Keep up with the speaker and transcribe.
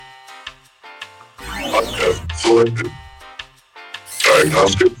Podcast selected.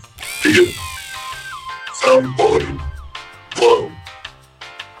 Diagnostic begin. Sound quality low.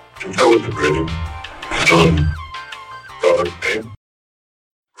 Intelligent rating none. Product name.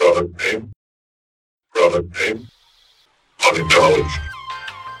 Product name. Product name. Unacknowledged.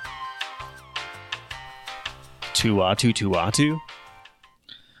 Tuatu?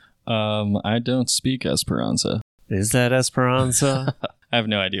 I don't speak Esperanza. Is that Esperanza? I have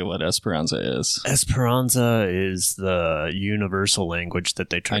no idea what Esperanza is. Esperanza is the universal language that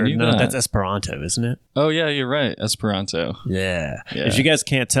they try to... I knew No, that. that's Esperanto, isn't it? Oh, yeah, you're right. Esperanto. Yeah. Yeah. If you guys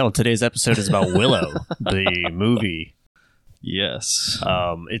can't tell, today's episode is about Willow, the movie. Yes.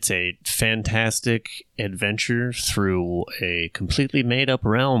 It's a fantastic adventure through a completely made-up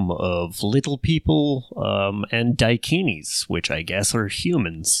realm of little people and daikinis, which I guess are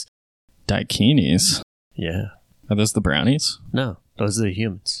humans. Daikinis. Yeah. Are those the brownies? No, those are the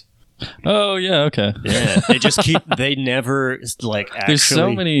humans. Oh, yeah, okay. Yeah, they never, like, actually... There's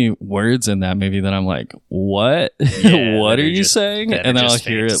so many words in that movie that I'm like, what? Yeah, what that are are you just- saying? that And are then I'll just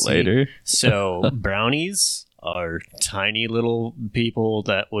hear it fantasy. later. So, brownies are tiny little people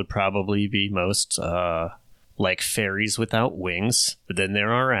that would probably be most like fairies without wings. But then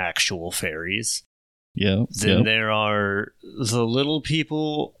there are actual fairies. Yeah. Then there are the little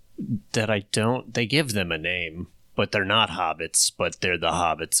people that they give them a name, but they're not hobbits, but they're the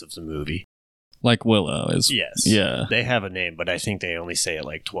hobbits of the movie. Like Willow is. Yes. Yeah. They have a name, but I think they only say it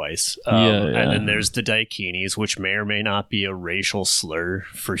like twice. Yeah. And then there's the daikinis, which may or may not be a racial slur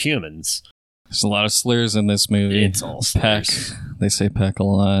for humans. There's a lot of slurs in this movie. It's all Peck. slurs. They say peck a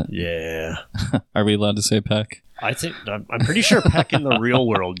lot. Yeah. Are we allowed to say peck? I'm pretty sure peck in the real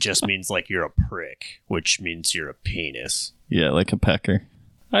world just means like you're a prick, which means you're a penis. Yeah, like a pecker.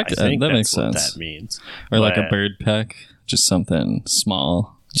 I think that that's makes what sense. that means. Or like a But bird peck, just something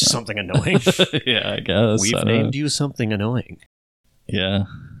small. just something annoying. Yeah, I guess. We've named you something annoying. Yeah.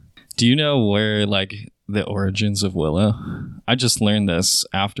 Do you know where, like, the origins of Willow? I just learned this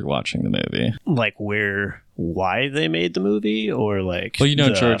after watching the movie. Like why they made the movie, or like... Well, you know,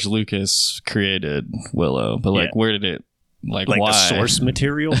 the- George Lucas created Willow, but, like, Yeah. where did it, like Like why? the source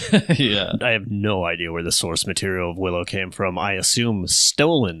material? Yeah. I have no idea where the source material of Willow came from. I assume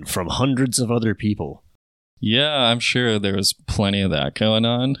stolen from hundreds of other people. Yeah, I'm sure there was plenty of that going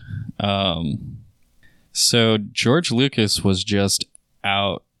on. So George Lucas was just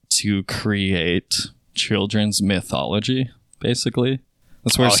out to create children's mythology, basically.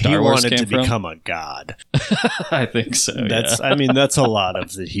 That's where Star he Wars wanted came to from. become a god. I think so. That's yeah. I mean, that's a lot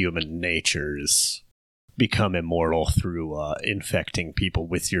of the human natures become immortal through infecting people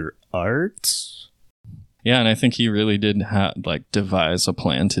with your art. Yeah, and I think he really did devise a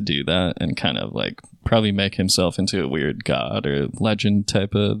plan to do that and kind of like probably make himself into a weird god or legend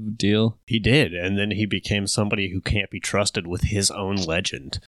type of deal. He did, and then he became somebody who can't be trusted with his own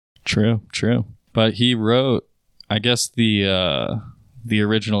legend. True. But he wrote, I guess, the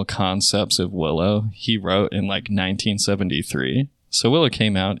original concepts of Willow, he wrote in like 1973. So Willow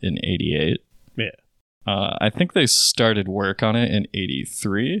came out in 88. Yeah. I think they started work on it in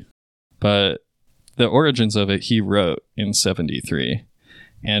 83, but the origins of it he wrote in 73.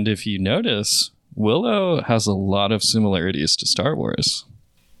 And if you notice, Willow has a lot of similarities to Star Wars.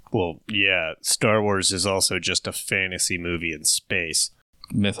 Well, yeah, Star Wars is also just a fantasy movie in space.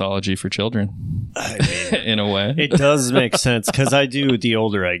 Mythology for children, I mean, in a way. it does make sense, because the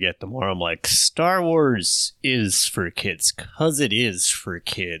older I get, the more I'm like, Star Wars is for kids, because it is for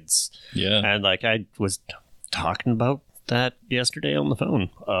kids. Yeah. And like, I was talking about that yesterday on the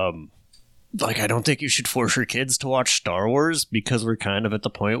phone. Like, I don't think you should force your kids to watch Star Wars, because we're kind of at the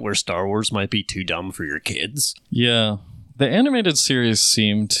point where Star Wars might be too dumb for your kids. Yeah. The animated series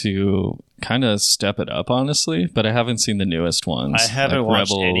seem to kind of step it up, honestly, but I haven't seen the newest ones. I haven't like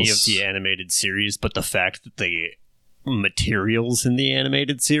watched any of Rebels. the animated series, but the fact that the materials in the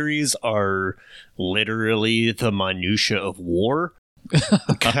animated series are literally the minutia of war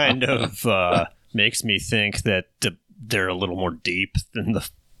kind of makes me think that they're a little more deep than the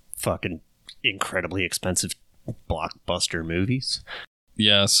fucking incredibly expensive blockbuster movies.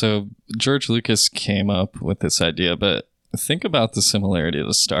 Yeah, so George Lucas came up with this idea, but think about the similarity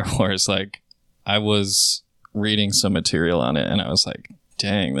to Star Wars. Like, I was reading some material on it, and I was like,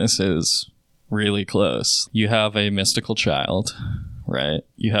 dang, this is really close. You have a mystical child, right?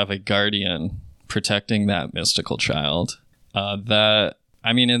 You have a guardian protecting that mystical child.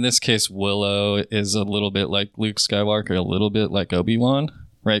 In this case, Willow is a little bit like Luke Skywalker, a little bit like Obi-Wan,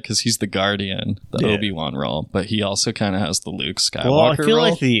 right? Because he's the guardian, the Yeah. Obi-Wan role, but he also kind of has the Luke Skywalker Well, I feel role.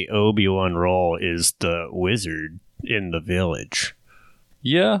 like the Obi-Wan role is the wizard in the village.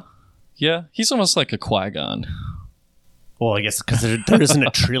 Yeah, Yeah, he's almost like a Qui-Gon. Well, I guess because there isn't a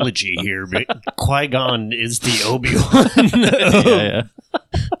trilogy here, but Qui-Gon is the Obi-Wan.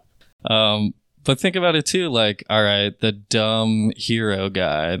 Yeah. But think about it too, like, all right, the dumb hero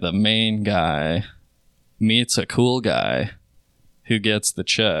guy, the main guy, meets a cool guy who gets the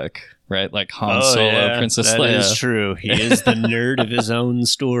check, right? Like Han Solo, Princess Leia. That is true. He is the nerd of his own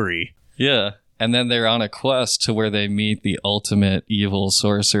story. Yeah. And then they're on a quest to where they meet the ultimate evil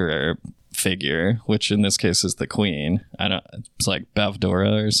sorcerer figure, which in this case is the queen. It's like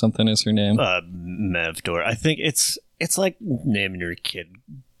Bavdora or something is her name. Mevdora. I think it's like naming your kid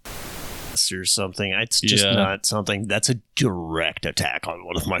or something. It's just not something that's a direct attack on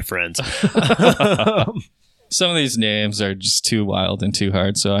one of my friends. Some of these names are just too wild and too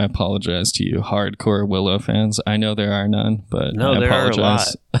hard, so I apologize to you hardcore Willow fans. I know there are none, but no, I apologize. There are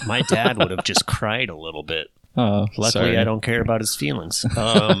a lot. My dad would have just cried a little bit. Oh, luckily sorry. I don't care about his feelings.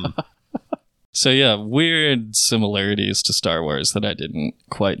 So yeah, weird similarities to Star Wars that I didn't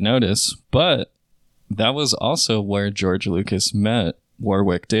quite notice, but that was also where George Lucas met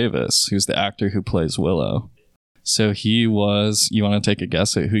Warwick Davis, who's the actor who plays Willow. So he was, you want to take a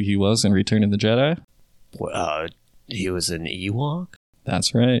guess at who he was in Return of the Jedi? He was an Ewok?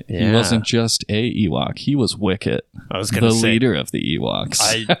 That's right. Yeah. He wasn't just a Ewok. He was Wicket, the leader of the Ewoks.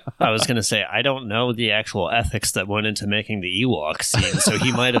 I was going to say, I don't know the actual ethics that went into making the Ewok scene, so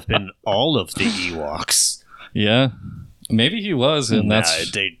he might have been all of the Ewoks. Yeah. Maybe he was, and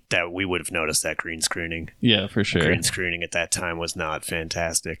that we would have noticed that green screening. Yeah, for sure. Green screening at that time was not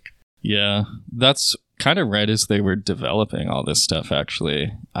fantastic. Yeah, that's kind of right as they were developing all this stuff,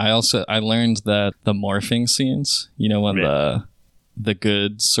 actually. I learned that the morphing scenes, you know, when the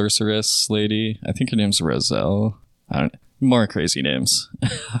good sorceress lady, I think her name's Roselle. More crazy names.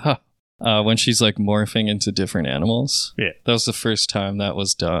 When she's like morphing into different animals. Yeah. That was the first time that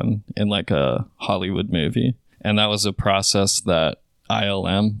was done in like a Hollywood movie. And that was a process that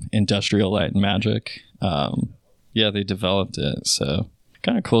ILM, Industrial Light and Magic, they developed it. So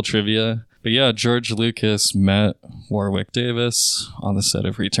kind of cool trivia. But yeah, George Lucas met Warwick Davis on the set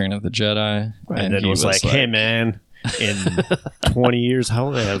of Return of the Jedi. And then he was like, hey man, in 20 years, how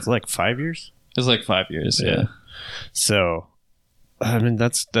old? It was like 5 years? It was like 5 years, yeah. So, I mean,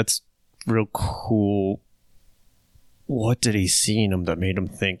 that's real cool. What did he see in him that made him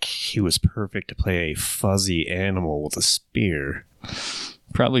think he was perfect to play a fuzzy animal with a spear?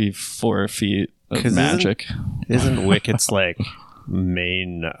 Probably 4 feet of magic. Isn't Wicket's like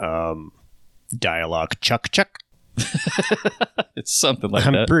main dialogue Chuck Chuck? It's something like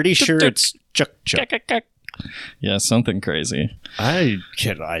that. I'm pretty sure it's Chuck Chuck. Yeah, something crazy. I'll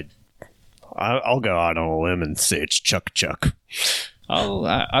go out on a limb and say it's Chuck Chuck.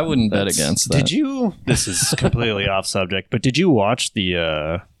 I wouldn't bet against that. Did you? This is completely off subject, but did you watch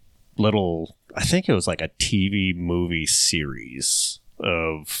the little? I think it was like a TV movie series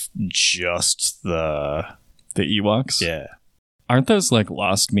of just the Ewoks. Yeah. Aren't those like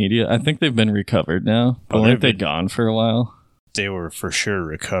lost media? I think they've been recovered now. But weren't they gone for a while? They were for sure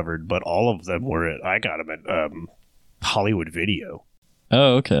recovered, but all of them were I got them at Hollywood Video.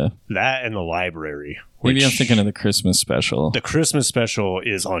 Oh, okay. That and the library. Maybe I'm thinking of the Christmas special. The Christmas special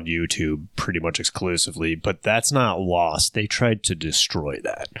is on YouTube pretty much exclusively, but that's not lost. They tried to destroy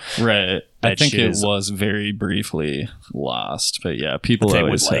that. Right. I think it was very briefly lost, but yeah, people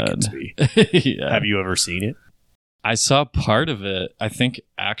always would said. Like it to be. Yeah. Have you ever seen it? I saw part of it, I think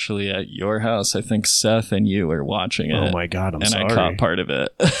actually at your house. I think Seth and you were watching it. Oh my God, I'm sorry. And I caught part of it.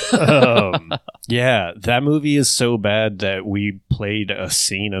 Yeah, that movie is so bad that we played a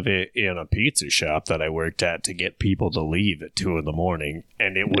scene of it in a pizza shop that I worked at to get people to leave at 2 a.m.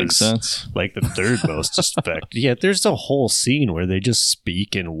 And it was like the third most effect. Yeah, there's a whole scene where they just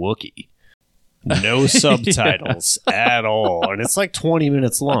speak in Wookiee. No subtitles at all. And it's like 20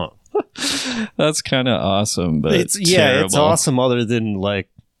 minutes long. That's kind of awesome, but it's awesome. Other than like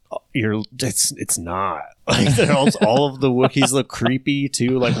it's not like all of the Wookiees look creepy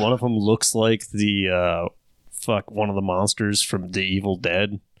too. Like one of them looks like the one of the monsters from the Evil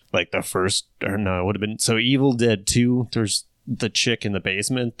Dead, like the first, or no, it would have been Evil Dead 2. There's the chick in the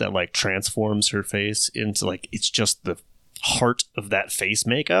basement that like transforms her face into like it's just the heart of that face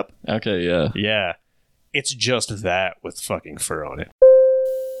makeup. Okay, yeah, it's just that with fucking fur on it.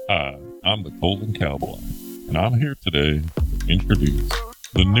 Hi, I'm the Golden Cowboy, and I'm here today to introduce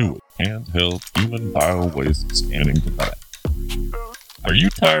the newest handheld human bio-waste scanning device. Are you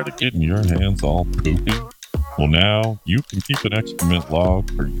tired of getting your hands all poopy? Well, now you can keep an excrement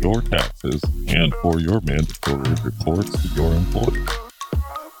log for your taxes and for your mandatory reports to your employer.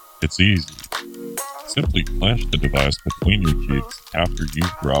 It's easy. Simply clench the device between your cheeks after you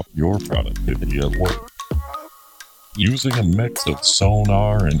drop your productivity at work. Using a mix of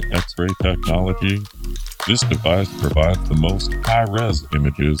sonar and X-ray technology, this device provides the most high-res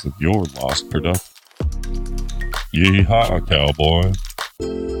images of your lost production. Yeehaw, cowboy!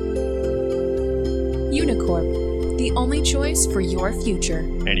 Unicorp, the only choice for your future.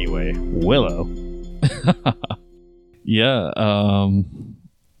 Anyway, Willow. Yeah,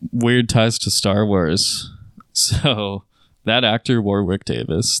 weird ties to Star Wars. So that actor Warwick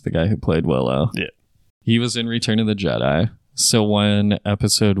Davis, the guy who played Willow, Yeah. he was in Return of the Jedi. So when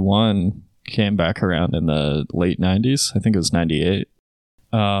episode 1 came back around in the late 90s, I think it was 98,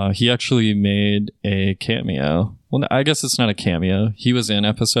 he actually made a cameo. Well, I guess it's not a cameo. He was in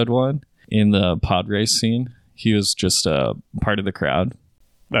episode 1 in the pod race scene. He was just a part of the crowd.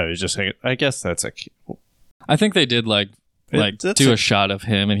 I was just saying, I guess that's a... I think they did like that's do a shot of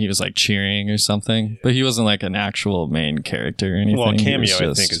him and he was like cheering or something, but he wasn't like an actual main character or anything. Well, a He cameo,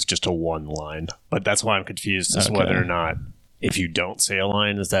 was I think, is just a one line. But that's why I'm confused as to Okay. whether or not, if you don't say a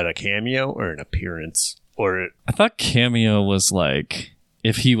line, is that a cameo or an appearance? Or I thought cameo was like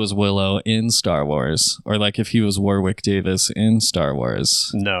if he was Willow in Star Wars, or like if he was Warwick Davis in Star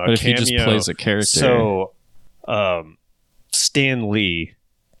Wars. no, But a if cameo, he just plays a character. So, Stan Lee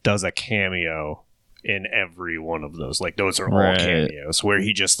does a cameo in every one of those. Like, those are all Right. cameos where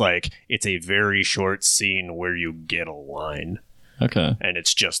he just like, it's a very short scene where you get a line Okay. and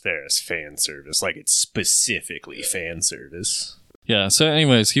it's just there as fan service. Like, it's specifically fan service. Yeah. So,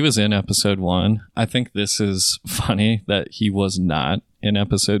 anyways, he was in episode 1. I think this is funny that he was not in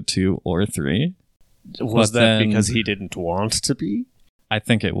episode 2 or 3. Was But that then- because he didn't want to be? I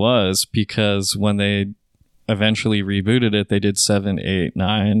think it was because when they eventually rebooted it, they did 7, 8,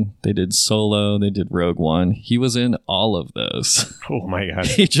 9. They did Solo. They did Rogue One. He was in all of those. Oh my god.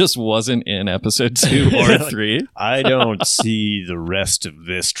 He just wasn't in episode 2 or 3. I don't see the rest of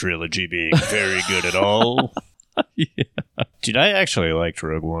this trilogy being very good at all. Yeah. Dude, I actually liked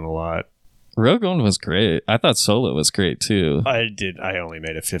Rogue One a lot. Rogue One was great. I thought Solo was great too. I only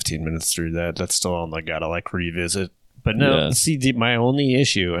made it 15 minutes through that. That's still on the gotta like revisit. But no, Yeah. see, my only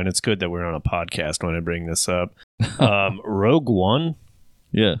issue, and it's good that we're on a podcast when I bring this up, Rogue One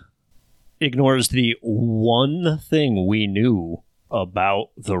Yeah. ignores the one thing we knew about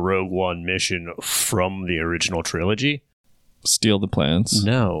the Rogue One mission from the original trilogy. Steal the plans.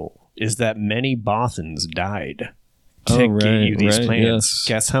 No, is that many Bothans died Oh, to get right, you these right, plans. yes.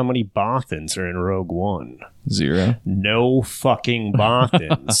 Guess how many Bothans are in Rogue One? 0. No fucking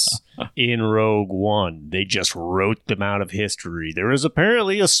Bothans in Rogue One. They just wrote them out of history. There was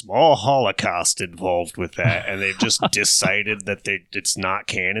apparently a small Holocaust involved with that, and they've just decided that it's not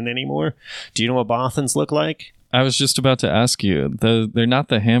canon anymore. Do you know what Bothans look like? I was just about to ask you. They're not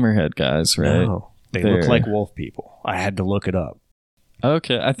the Hammerhead guys, right? No, they look They're- like wolf people. I had to look it up.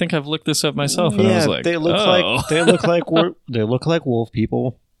 Okay, I think I've looked this up myself, and I was like, they look oh. like they look like wolf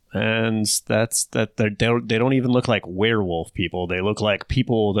people, and that's that. They don't even look like werewolf people. They look like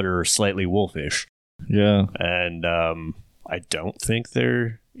people that are slightly wolfish, Yeah. and I don't think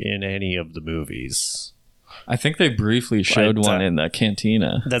they're in any of the movies. I think they briefly showed But, one in the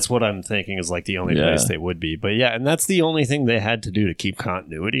cantina. That's what I'm thinking is like the only Yeah. place they would be. But yeah, and that's the only thing they had to do to keep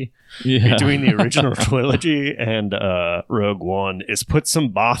continuity Yeah. between the original trilogy and Rogue One is put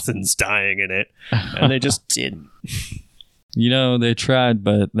some Bothans dying in it, and they just didn't. You know, they tried,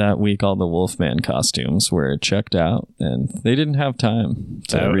 but that week all the Wolfman costumes were checked out, and they didn't have time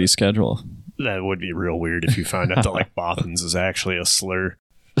to Oh. reschedule. That would be real weird if you found out that like Bothans is actually a slur.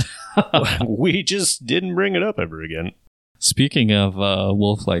 We just didn't bring it up ever again. Speaking of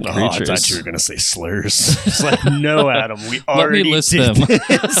wolf-like Oh, I creatures, thought you were going to say slurs. It's like, no, Adam, we Let me already list did them.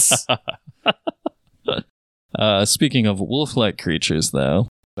 this. Speaking of wolf-like creatures, though,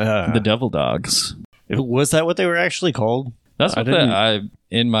 the devil dogs. Was that what they were actually called? That's I what didn't-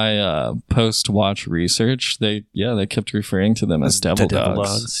 in my post-watch research, they kept referring to them as devil The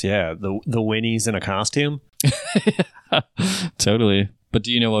dogs. Yeah, the Winnies in a costume. Totally. But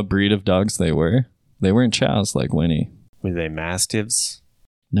do you know what breed of dogs they were? They weren't chows like Winnie. Were they mastiffs?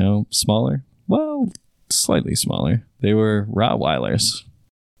 No, smaller. Well, slightly smaller. They were Rottweilers.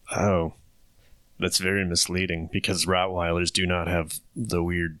 Oh, that's very misleading because Rottweilers do not have the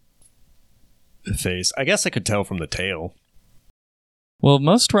weird face. I guess I could tell from the tail. Well,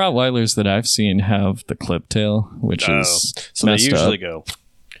 most Rottweilers that I've seen have the clip tail, which is So they messed usually up. go,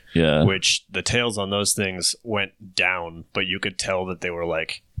 Yeah. which the tails on those things went down, but you could tell that they were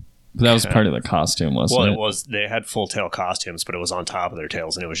like, That was part of the costume, wasn't well, it? it was, they had full tail costumes, but it was on top of their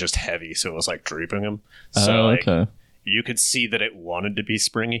tails and it was just heavy. So it was like drooping them. So Oh, like, okay. you could see that it wanted to be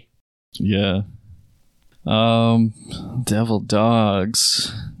springy. Yeah. Devil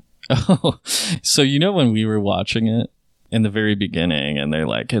Dogs. Oh, so when we were watching it in the very beginning, and they're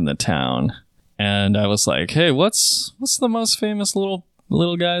like in the town, and I was like, "Hey, what's the most famous little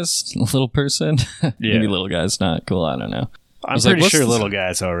person?" Maybe little guy's not cool. I don't know. I'm pretty sure little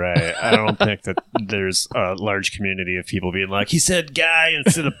guy's all right. I don't think that there's a large community of people being like, he said guy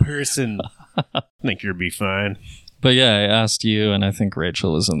instead of person. I think you'll be fine. But yeah, I asked you, and I think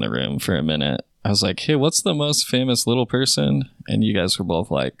Rachel was in the room for a minute. I was like, hey, what's the most famous little person? And you guys were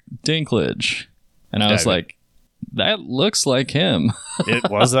both like, Dinklage. And I was like, that looks like him.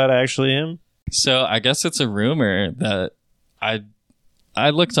 Was that actually him? So I guess it's a rumor that I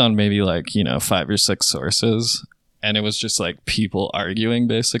looked on maybe 5 or 6 sources, and it was just like people arguing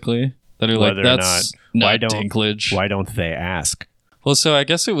basically that are whether like, that's not Dinklage. Why don't they ask? Well, so I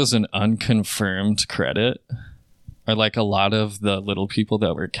guess it was an unconfirmed credit. Or like a lot of the little people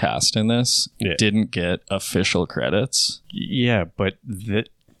that were cast in this didn't get official credits. Yeah, but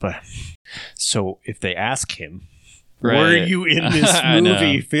so if they ask him, were you in this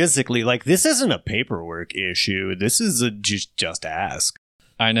movie physically? Like, this isn't a paperwork issue. This is just ask.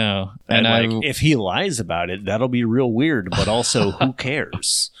 I know. And if he lies about it, that'll be real weird, but also who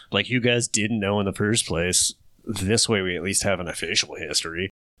cares? Like, you guys didn't know in the first place. This way we at least have an official history.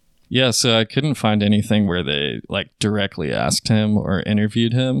 Yeah, so I couldn't find anything where they directly asked him or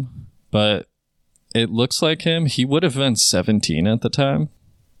interviewed him, but it looks like him. He would have been 17 at the time,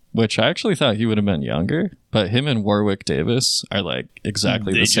 which I actually thought he would have been younger, but him and Warwick Davis are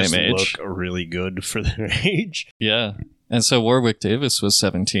exactly the same age. They just look really good for their age. Yeah. And so Warwick Davis was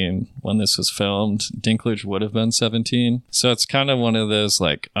 17 when this was filmed. Dinklage would have been 17. So it's kind of one of those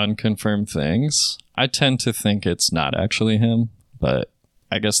unconfirmed things. I tend to think it's not actually him, but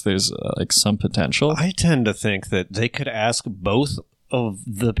I guess there's some potential. I tend to think that they could ask both of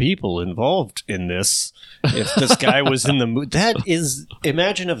the people involved in this if this guy was in the movie.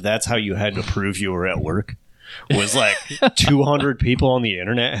 Imagine if that's how you had to prove you were at work. Was 200 people on the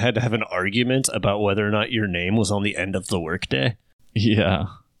internet had to have an argument about whether or not your name was on the end of the workday. Yeah.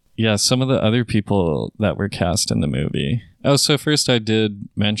 Yeah, some of the other people that were cast in the movie. Oh, so first I did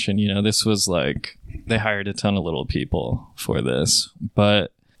mention, this was they hired a ton of little people for this,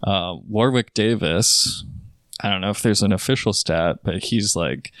 but Warwick Davis, I don't know if there's an official stat, but he's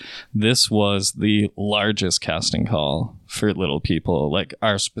this was the largest casting call for little people,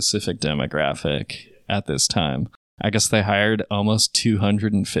 our specific demographic at this time. I guess they hired almost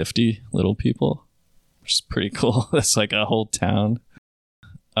 250 little people, which is pretty cool. That's a whole town.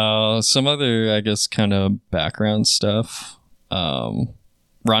 Some other, I guess, kind of background stuff. Ron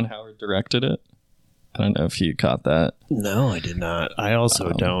Howard directed it. I don't know if you caught that. No, I did not. I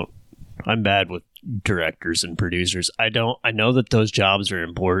also don't. I'm bad with directors and producers. I know that those jobs are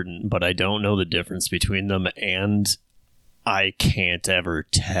important, but I don't know the difference between them, and I can't ever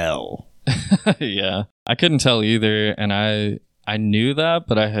tell. Yeah, I couldn't tell either, and I knew that,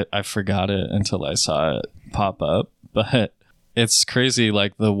 but I forgot it until I saw it pop up. But it's crazy,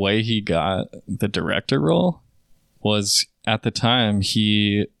 the way he got the director role was, at the time,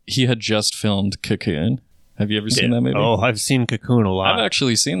 he had just filmed Cocoon. Have you ever seen that movie? Oh, I've seen Cocoon a lot. I've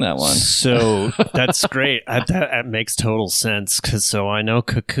actually seen that one. So that's great. That makes total sense. So I know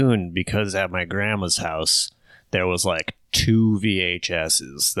Cocoon because at my grandma's house, there was 2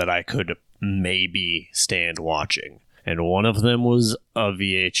 VHSs that I could maybe stand watching. And one of them was a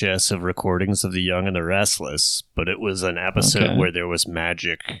VHS of recordings of The Young and the Restless, but it was an episode where there was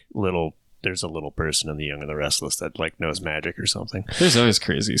there's a little person in The Young and the Restless that knows magic or something. There's always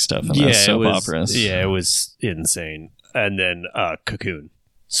crazy stuff in those soap operas. Yeah, it was insane. And then Cocoon.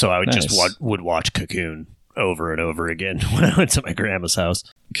 So I would would watch Cocoon over and over again when I went to my grandma's house.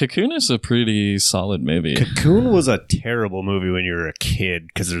 Cocoon is a pretty solid movie. Cocoon was a terrible movie when you were a kid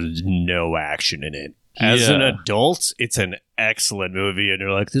because there's no action in it. As an adult, it's an excellent movie, and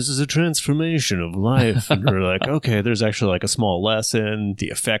you're like, this is a transformation of life. And you're like, okay, there's actually a small lesson. The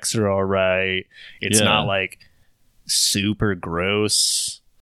effects are all right. It's not super gross.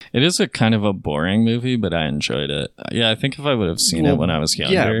 It is a kind of a boring movie, but I enjoyed it. Yeah, I think if I would have seen it when I was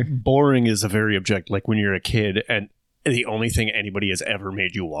younger. Yeah, boring is a very objective, when you're a kid, and the only thing anybody has ever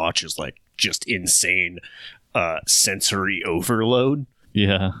made you watch is just insane sensory overload.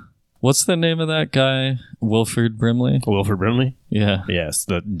 Yeah. What's the name of that guy? Wilford Brimley? Wilford Brimley? Yeah. Yes,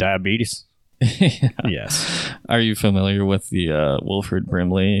 the diabetes. Yeah. Yes. Are you familiar with the Wilford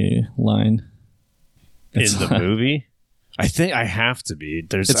Brimley line? In the movie? I think I have to be.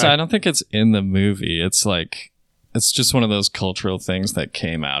 I don't think it's in the movie. It's it's just one of those cultural things that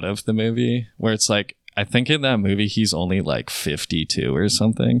came out of the movie where it's I think in that movie he's only 52 or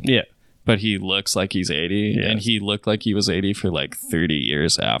something. Yeah. but he looks like he's 80, Yes. and he looked like he was 80 for like 30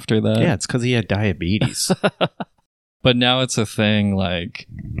 years after that. Yeah, it's because he had diabetes. But now it's a thing, like,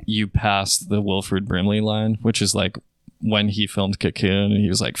 you pass the Wilford Brimley line, which is like when he filmed Cocoon and he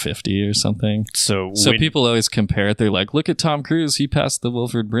was like 50 or something. So People always compare it. They're like, look at Tom Cruise. He passed the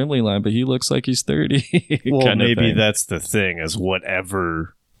Wilford Brimley line, but he looks like he's 30. well, kind of maybe thing. that's the thing, is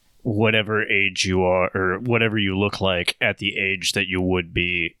whatever age you are, or whatever you look like at the age that you would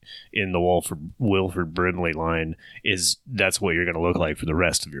be in the Wilford Brimley line, that's what you're going to look like for the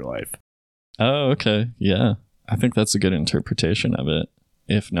rest of your life. Oh, okay. Yeah. I think that's a good interpretation of it,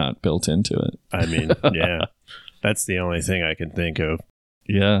 if not built into it. I mean, yeah, that's the only thing I can think of.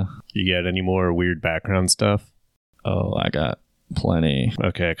 Yeah. You got any more weird background stuff? Oh, I got plenty.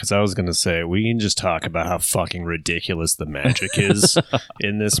 Okay, because I was going to say, we can just talk about how fucking ridiculous the magic is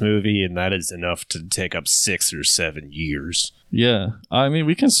in this movie, and that is enough to take up 6 or 7 years. Yeah. I mean,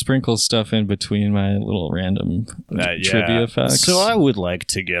 we can sprinkle stuff in between my little random trivia facts. So I would like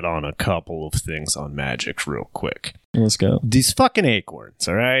to get on a couple of things on magic real quick. Let's go. These fucking acorns,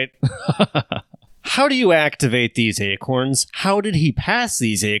 all right? How do you activate these acorns? How did he pass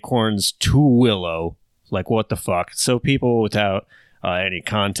these acorns to Willow? Like, what the fuck? So people without any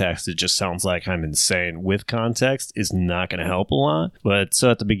context, it just sounds like I'm insane. With context is not going to help a lot. But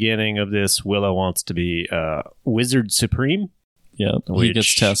so at the beginning of this, Willow wants to be Wizard Supreme. Yep. He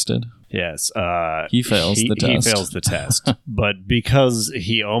gets tested. Yes. He fails the test. He fails the test. But because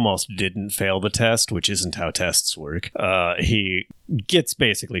he almost didn't fail the test, which isn't how tests work, he gets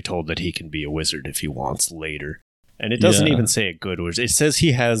basically told that he can be a wizard if he wants later. And it doesn't even say a good wizard. It says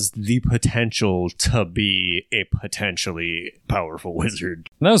he has the potential to be a potentially powerful wizard.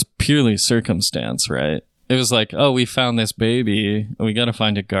 And that was purely circumstance, right? It was like, oh, we found this baby. We got to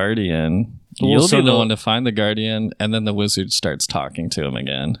find a guardian. You'll be the one to find the guardian. And then the wizard starts talking to him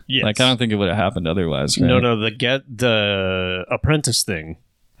again. Yes. Like, I don't think it would have happened otherwise, right? No, the apprentice thing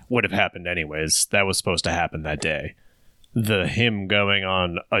would have happened anyways. That was supposed to happen that day. Him going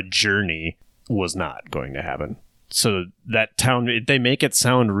on a journey was not going to happen. So that town, they make it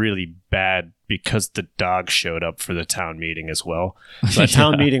sound really bad because the dog showed up for the town meeting as well. So that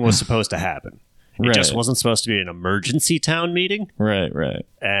town meeting was supposed to happen. It just wasn't supposed to be an emergency town meeting. Right.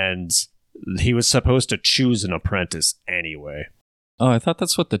 And he was supposed to choose an apprentice anyway. Oh, I thought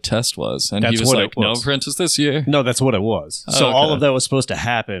that's what the test was. And That's he was what like, it was. no apprentice this year? No, that's what it was. Oh, so all okay. of that was supposed to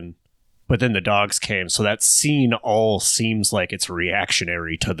happen, but then the dogs came. So that scene all seems like it's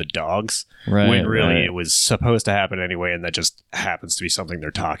reactionary to the dogs. Right. When really right. it was supposed to happen anyway, and that just happens to be something they're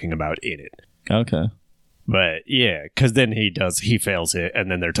talking about in it. Okay. But yeah, because then he fails it, and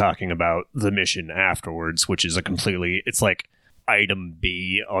then they're talking about the mission afterwards, which is it's like item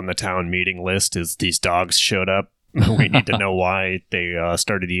B on the town meeting list is these dogs showed up. We need to know why they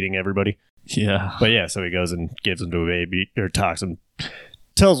started eating everybody. Yeah. But yeah, so he goes and gives him to a baby, or talks him,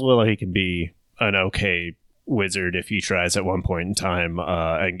 tells Willow he can be an okay wizard if he tries at one point in time,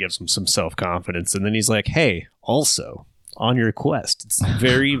 and gives him some self-confidence. And then he's like, hey, also, on your quest, it's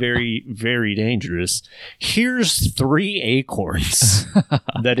very, very, very dangerous. Here's 3 acorns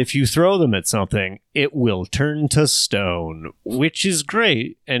that if you throw them at something, it will turn to stone, which is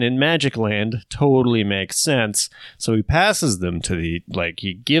great. And in Magic Land, totally makes sense. So he passes them to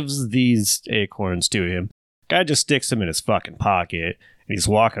he gives these acorns to him. Guy just sticks them in his fucking pocket, and he's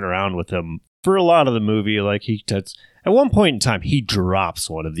walking around with them for a lot of the movie. At one point in time, he drops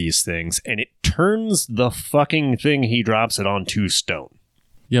one of these things, and it turns the fucking thing he drops it on to stone.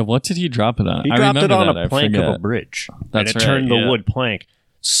 Yeah, what did he drop it on? He dropped it on a plank of a bridge. That's and it turned right, the wood plank.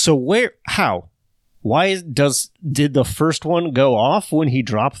 So how? Why did the first one go off when he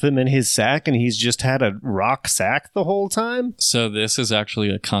dropped them in his sack, and he's just had a rock sack the whole time? So this is actually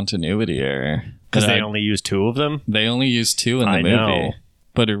a continuity error. Because they only used 2 of them? They only used 2 in the I movie. know.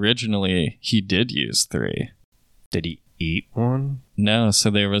 But originally, he did use 3. Did he eat one? No, so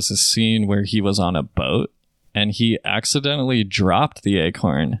there was a scene where he was on a boat, and he accidentally dropped the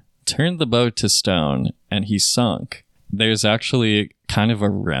acorn, turned the boat to stone, and he sunk. There's actually kind of a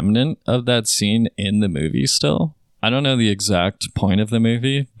remnant of that scene in the movie still. I don't know the exact point of the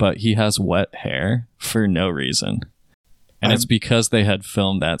movie, but he has wet hair for no reason. And it's because they had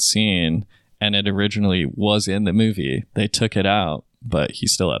filmed that scene, and it originally was in the movie. They took it out, but he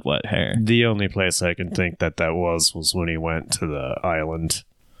still had wet hair. The only place I can think that was when he went to the island.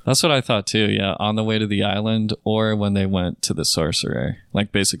 That's what I thought too, yeah. On the way to the island, or when they went to the sorcerer.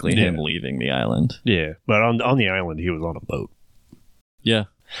 Like basically him leaving the island. Yeah, but on the island, he was on a boat. Yeah.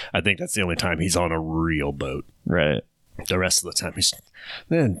 I think that's the only time he's on a real boat. Right. The rest of the time, he's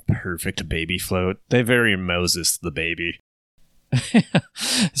perfect baby float. They very Moses the baby.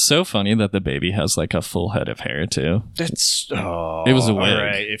 So funny that the baby has like a full head of hair too. That's It was a wig. All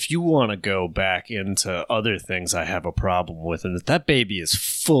right. If you want to go back into other things I have a problem with, and that baby is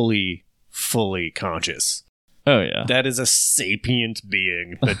fully conscious. Oh yeah. That is a sapient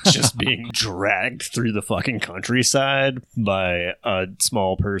being that's just being dragged through the fucking countryside by a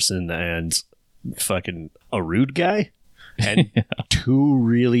small person and fucking a rude guy and two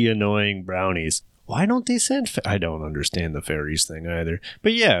really annoying brownies. Why don't they send... I don't understand the fairies thing either.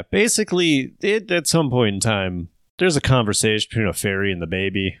 But yeah, basically, at some point in time, there's a conversation between a fairy and the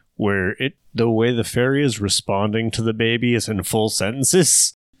baby where the way the fairy is responding to the baby is in full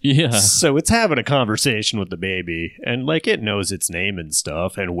sentences. Yeah. So it's having a conversation with the baby, and like it knows its name and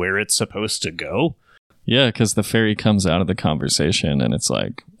stuff and where it's supposed to go. Yeah, because the fairy comes out of the conversation and it's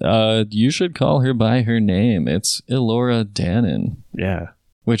like, you should call her by her name. It's Elora Danon. Yeah.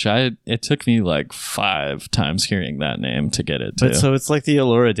 Which it took me like 5 times hearing that name to get it too. But so it's like the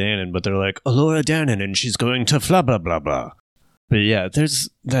Elora Danon, but they're like, Elora Danon, and she's going to blah, blah, blah, blah. But yeah,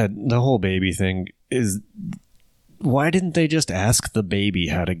 there's the whole baby thing is... Why didn't they just ask the baby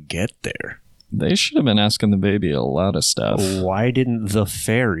how to get there? They should have been asking the baby a lot of stuff. Why didn't the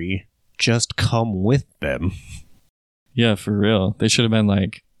fairy just come with them? Yeah, for real. They should have been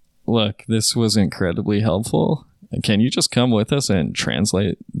like, look, this was incredibly helpful. Can you just come with us and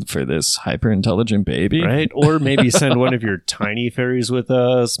translate for this hyper-intelligent baby? Right? Or maybe send one of your tiny fairies with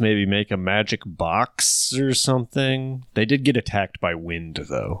us. Maybe make a magic box or something. They did get attacked by wind,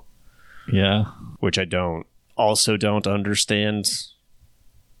 though. Yeah. Which I don't understand.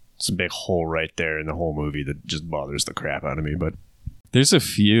 It's a big hole right there in the whole movie that just bothers the crap out of me. But there's a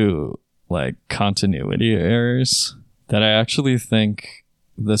few like continuity errors that I actually think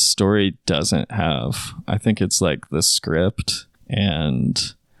the story doesn't have. I think it's like the script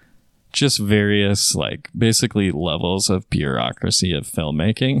and just various like basically levels of bureaucracy of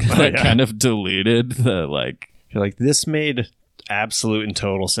filmmaking that kind of diluted the like. You're like, this made absolute and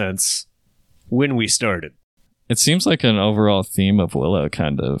total sense when we started. It seems like an overall theme of Willow,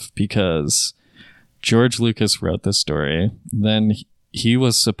 kind of, because George Lucas wrote the story, then he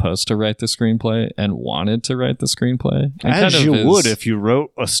was supposed to write the screenplay and wanted to write the screenplay. As you would if you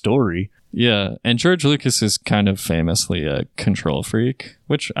wrote a story. Yeah, and George Lucas is kind of famously a control freak,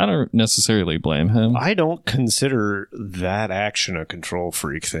 which I don't necessarily blame him. I don't consider that action a control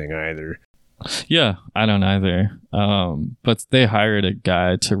freak thing either. Yeah, I don't either. But they hired a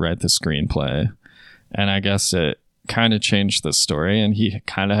guy to write the screenplay. And I guess it kind of changed the story, and he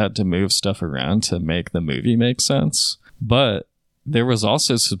kind of had to move stuff around to make the movie make sense. But there was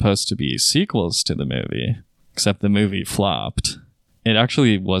also supposed to be sequels to the movie, except the movie flopped. It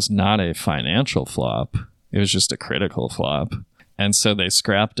actually was not a financial flop. It was just a critical flop. And so they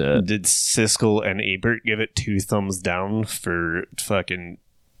scrapped it. Did Siskel and Ebert give it 2 thumbs down for fucking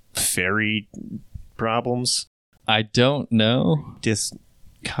fairy problems? I don't know.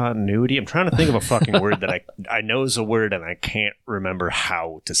 Continuity. I'm trying to think of a fucking word that I know is a word and I can't remember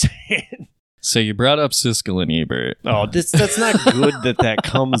how to say it. So you brought up Siskel and Ebert. Oh, that's not good that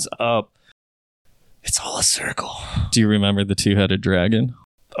comes up. It's all a circle. Do you remember the 2-headed dragon?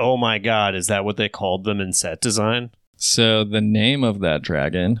 Oh my god, is that what they called them in set design? So the name of that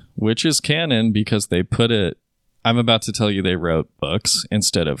dragon, which is canon because they put it... I'm about to tell you they wrote books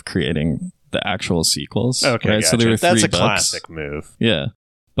instead of creating the actual sequels. Okay, right? gotcha. So there were 3 That's a books. classic move. Yeah.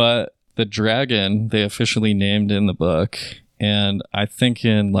 But the dragon, they officially named in the book. And I think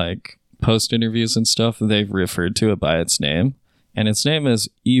in like post interviews and stuff, they've referred to it by its name. And its name is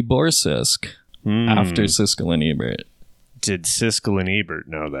Eborsisk, after Siskel and Ebert. Did Siskel and Ebert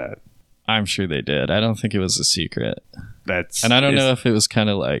know that? I'm sure they did. I don't think it was a secret. And I don't know if it was kind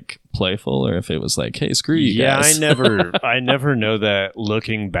of like playful or if it was like, hey, screw you guys. I never know that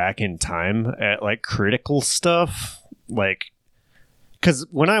looking back in time at like critical stuff. Like, because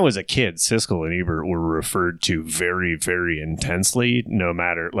when I was a kid, Siskel and Ebert were referred to very, very intensely, no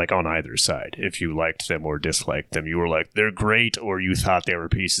matter, like, on either side. If you liked them or disliked them, you were like, they're great, or you thought they were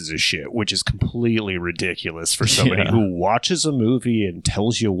pieces of shit, which is completely ridiculous for somebody who watches a movie and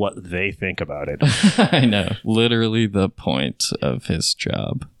tells you what they think about it. I know. Literally the point of his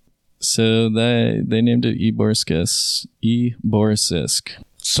job. So they named it Eborsisk.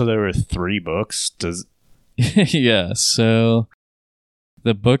 So there were 3 books? Yeah, so...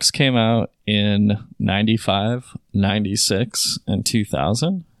 The books came out in 95, 96, and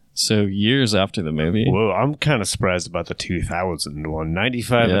 2000. So years after the movie. Whoa, I'm kind of surprised about the 2000 one.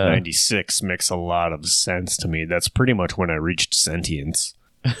 95 and 96 makes a lot of sense to me. That's pretty much when I reached sentience.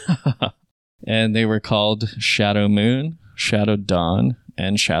 And they were called Shadow Moon, Shadow Dawn,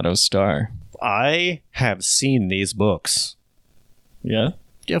 and Shadow Star. I have seen these books. Yeah?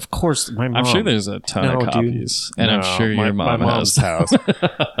 Yeah, of course. My mom. I'm sure there's a ton of copies. And I'm sure your mom my mom's has.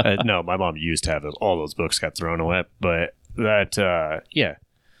 house. No, my mom used to have it. All those books got thrown away. But that, yeah.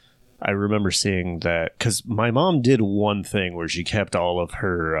 I remember seeing that because my mom did one thing where she kept all of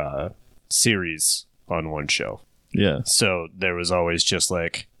her series on one shelf. Yeah. So there was always just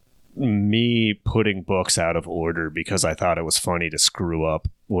like me putting books out of order because I thought it was funny to screw up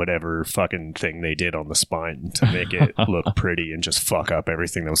whatever fucking thing they did on the spine to make it look pretty and just fuck up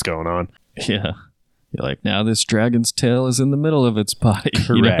everything that was going on. Yeah. You're like, now this dragon's tail is in the middle of its body. Correct.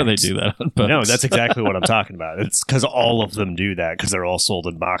 You know how they do that on books. No, that's exactly what I'm talking about. It's because all of them do that because they're all sold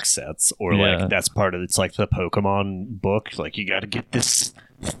in box sets or like that's part of it's like the Pokemon book. Like you got to get this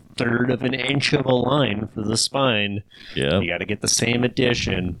third of an inch of a line for the spine. Yeah. You got to get the same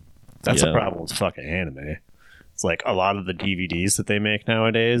edition. That's the problem with fucking anime. It's like a lot of the DVDs that they make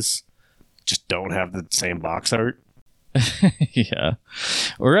nowadays just don't have the same box art. Yeah.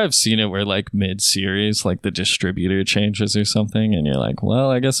 Or I've seen it where like mid-series, like the distributor changes or something, and you're like,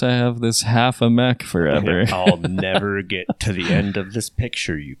 well, I guess I have this half a mech forever. I'll never get to the end of this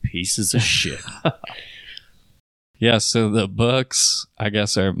picture, you pieces of shit. Yeah, so the books, I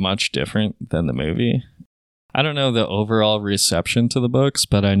guess, are much different than the movie. I don't know the overall reception to the books,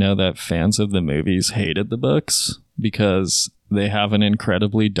 but I know that fans of the movies hated the books because they have an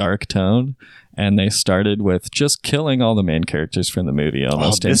incredibly dark tone, and they started with just killing all the main characters from the movie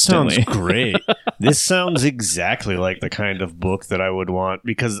almost instantly. This sounds great. This sounds exactly like the kind of book that I would want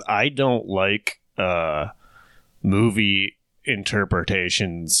because I don't like movie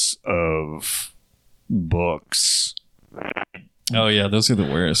interpretations of books. Oh, yeah, those are the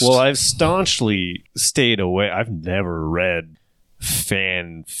worst. Well, I've staunchly stayed away. I've never read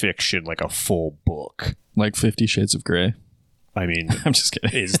fan fiction like a full book. Like 50 Shades of Grey. I mean, I'm just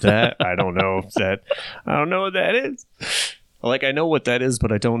kidding. Is that? I don't know if that. I don't know what that is. Like, I know what that is,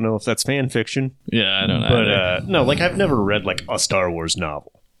 but I don't know if that's fan fiction. Yeah, I don't know. But no, like I've never read like a Star Wars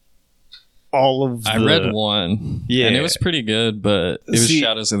novel. I read one. Yeah, and it was pretty good, but it was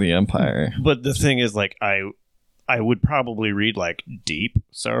Shadows of the Empire. But the thing is, like, I would probably read like deep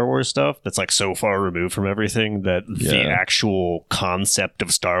Star Wars stuff that's like so far removed from everything that the actual concept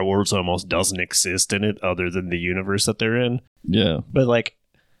of Star Wars almost doesn't exist in it other than the universe that they're in. Yeah. But like,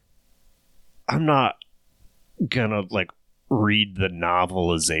 I'm not gonna like read the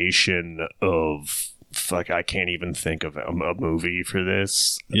novelization of I can't even think of a movie for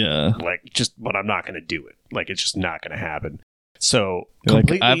this. Yeah. But I'm not gonna do it. Like, it's just not gonna happen. So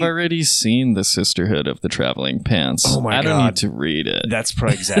I've already seen The Sisterhood of the Traveling Pants. Oh my God. I don't need to read it. That's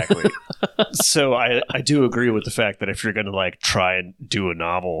probably exactly. So I do agree with the fact that if you're going to like try and do a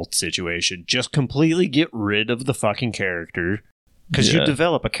novel situation, just completely get rid of the fucking character. Because you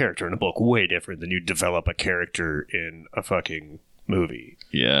develop a character in a book way different than you develop a character in a fucking movie.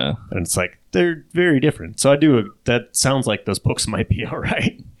 Yeah. And it's like, they're very different. So that sounds like those books might be all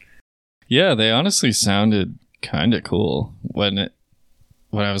right. Yeah, they honestly sounded kind of cool when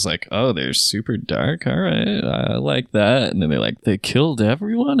I was like, oh, they're super dark. All right, I like that. And then they're like, they killed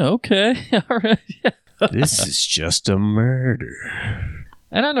everyone. Okay, all right. Yeah. This is just a murder.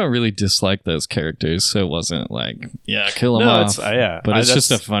 And I don't really dislike those characters, so it wasn't like, yeah, kill them off. But it's just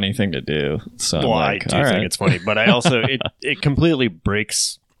a funny thing to do. So well, like, I do think it's funny, but I also it completely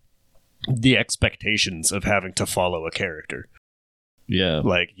breaks the expectations of having to follow a character. Yeah.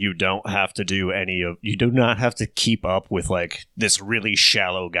 Like, you don't have to you do not have to keep up with, like, this really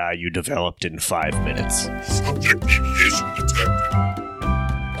shallow guy you developed in 5 minutes. Subject deviation detected.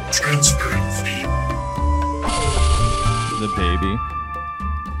 Transferring feed. The baby.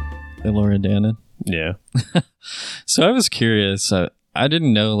 Elora Danan. Yeah. So I was curious. I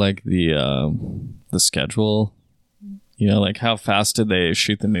didn't know, like, the schedule. You know, like, how fast did they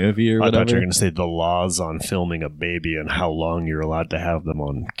shoot the movie or whatever? I thought you were going to say the laws on filming a baby and how long you're allowed to have them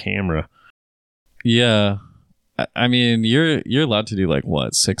on camera. Yeah. I mean, you're allowed to do, like,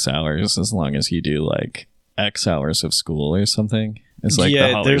 what, 6 hours as long as you do, like, X hours of school or something? It's like the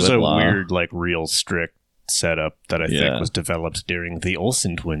Hollywood there's a law. weird, like, real strict setup that I think was developed during the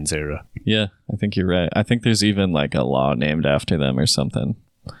Olsen twins era. Yeah, I think you're right. I think there's even, like, a law named after them or something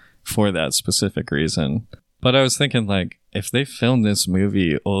for that specific reason. But I was thinking, like, if they filmed this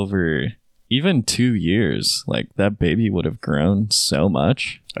movie over even 2 years, like, that baby would have grown so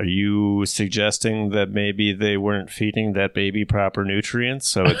much. Are you suggesting that maybe they weren't feeding that baby proper nutrients,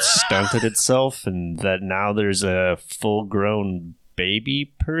 so it stunted itself, and that now there's a full-grown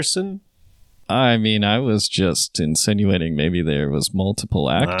baby person? I mean, I was just insinuating maybe there was multiple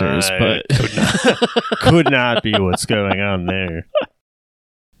actors, but could not be what's going on there.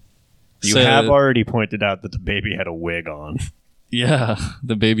 You have already pointed out that the baby had a wig on. Yeah,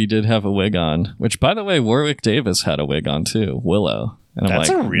 the baby did have a wig on, which, by the way, Warwick Davis had a wig on too, Willow. And I'm That's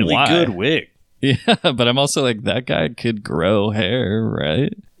like, a really why? good wig. Yeah, but I'm also like, that guy could grow hair,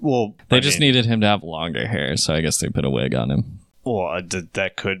 right? Well, They just needed him to have longer hair, so I guess they put a wig on him. Well,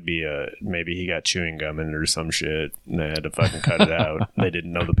 that could be maybe he got chewing gum in it or some shit, and they had to fucking cut it out. They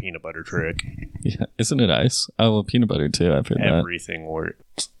didn't know the peanut butter trick. Yeah, isn't it ice? Oh, well, peanut butter too. I've heard Everything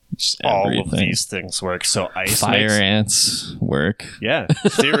works. Just All of everything. these things work. So ice Fire makes, ants work. yeah,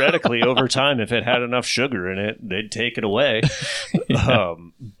 theoretically, over time, if it had enough sugar in it, they'd take it away.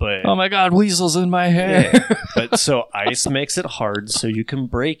 But Oh my god, weasels in my hair. but so ice makes it hard, so you can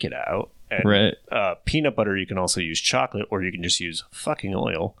break it out. And, Right. Peanut butter, you can also use chocolate, or you can just use fucking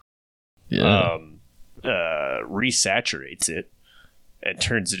oil. Yeah. Resaturates it and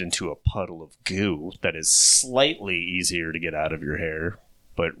turns it into a puddle of goo that is slightly easier to get out of your hair,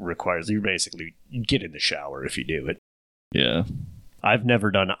 but requires you basically get in the shower if you do it. Yeah. I've never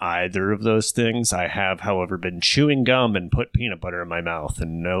done either of those things. I have, however, been chewing gum and put peanut butter in my mouth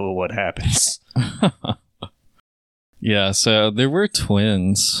and know what happens. Yeah, so there were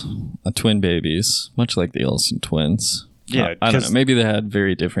twins, twin babies, much like the Olsen twins. Yeah, I don't know. 'cause- Maybe they had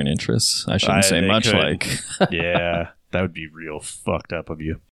very different interests. I shouldn't say they much could. like. Yeah, that would be real fucked up of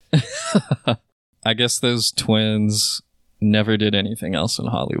you. I guess those twins never did anything else in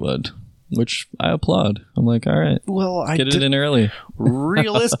Hollywood, which I applaud. I'm like, all right, Well, I get it in early.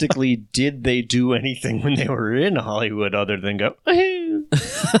 Realistically, did they do anything when they were in Hollywood other than go,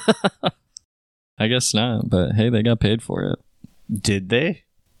 I guess not, but hey, they got paid for it. did they?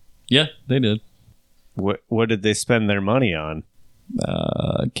 Yeah, they did. What did they spend their money on?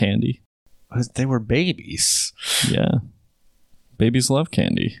 Candy. They were babies. Yeah. Babies love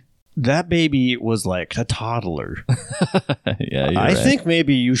candy. That baby was like a toddler. Yeah, you're I right. think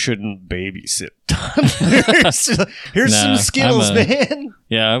maybe you shouldn't babysit toddlers. Here's Nah, some Skittles, I'm a- man.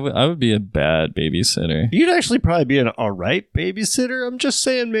 Yeah, I would be a bad babysitter. You'd actually probably be an alright babysitter. I'm just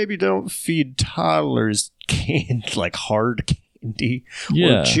saying maybe don't feed toddlers like hard candy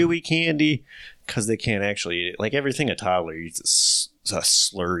Yeah. or chewy candy because they can't actually eat it. Like everything a toddler eats is a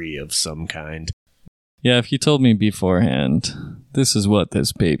slurry of some kind. Yeah, if you told me beforehand, this is what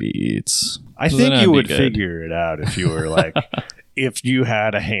this baby eats. I then think I'd you be would good. figure it out if you were like, if you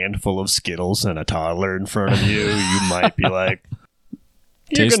had a handful of Skittles and a toddler in front of you, you might be like,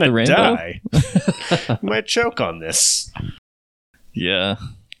 you're Taste the gonna rainbow? die. You might choke on this. Yeah.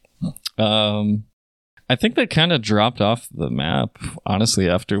 I think they kind of dropped off the map, honestly,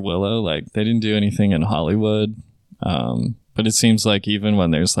 after Willow. Like, they didn't do anything in Hollywood. But it seems like even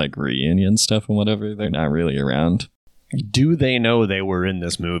when there's like reunion stuff and whatever, they're not really around. Do they know they were in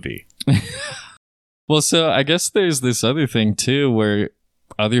this movie? Well, so I guess there's this other thing too where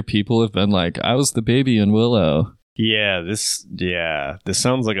other people have been like, I was the baby in Willow. Yeah, this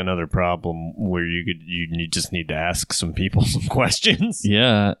sounds like another problem where you just need to ask some people some questions.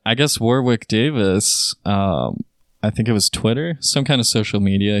 Yeah, I guess Warwick Davis, I think it was Twitter, some kind of social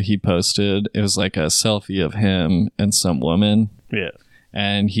media he posted. It was like a selfie of him and some woman. Yeah.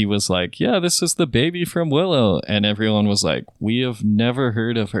 And he was like, yeah, this is the baby from Willow. And everyone was like, we have never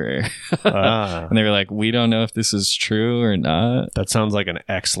heard of her. And they were like, we don't know if this is true or not. That sounds like an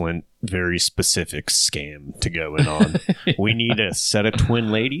excellent, very specific scam to go in on. We need a set of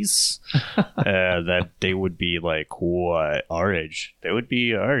twin ladies that they would be like, what, our age? They would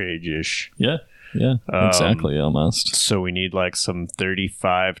be our age-ish. Yeah, exactly, almost. So we need like some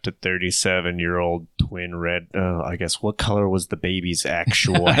 35 to 37-year-old twin red. I guess what color was the baby's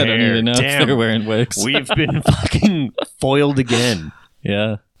actual I hair? don't even know if Damn, they're wearing wigs. we've been fucking foiled again.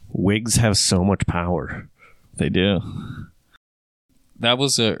 Yeah, Wigs have so much power. they do. That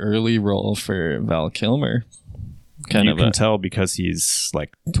was an early role for Val Kilmer. You can tell because he's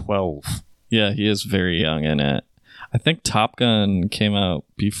like 12. Yeah, he is very young in it. I think Top Gun came out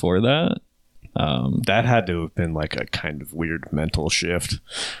before that. That had to have been like a kind of weird mental shift.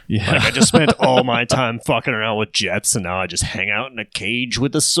 Yeah. Like I just spent all my time fucking around with jets and now I just hang out in a cage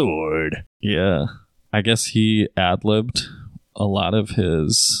with a sword. Yeah. I guess he ad-libbed a lot of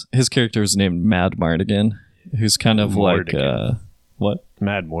his character is named Mad Mardigan, who's kind of Mordigan. like what?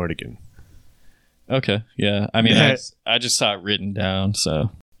 Mad Mordigan. Okay, yeah. I mean, I just saw it written down,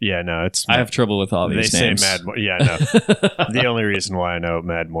 so Yeah, no, it's I have trouble with all they these say names. Yeah, no. The only reason why I know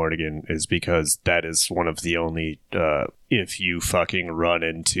Mad Mordigan is because that is one of the only if you fucking run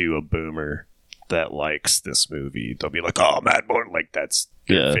into a boomer that likes this movie, they'll be like, "Oh, Mad Mordigan, like that's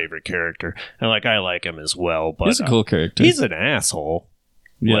your favorite character." And like I like him as well, but He's a cool character. he's an asshole.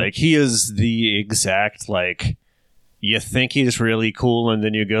 Yeah. Like he is the exact like you think he's really cool, and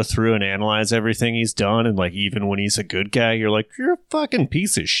then you go through and analyze everything he's done, and like even when he's a good guy, you're like, you're a fucking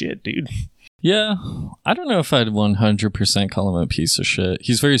piece of shit, dude. Yeah, I don't know if I'd 100% call him a piece of shit.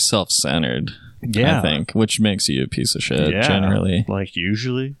 He's very self-centered, I think, which makes you a piece of shit, generally. Like,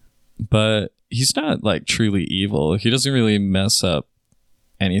 usually. But he's not, like, truly evil. He doesn't really mess up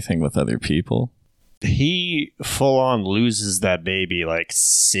anything with other people. He full-on loses that baby, like,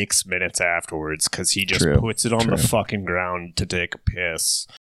 6 minutes afterwards, because he just puts it on the fucking ground to take a piss.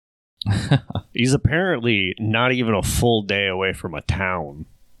 He's apparently not even a full day away from a town.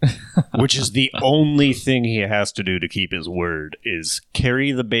 Which is the only thing he has to do to keep his word, is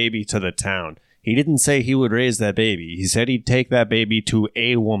carry the baby to the town. He didn't say he would raise that baby. He said he'd take that baby to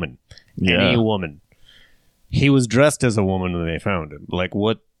a woman. Any woman. He was dressed as a woman when they found him. Like,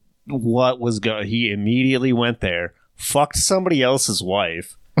 what was going... He immediately went there, fucked somebody else's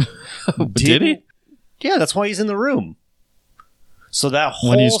wife. Did he? Yeah, that's why he's in the room. So that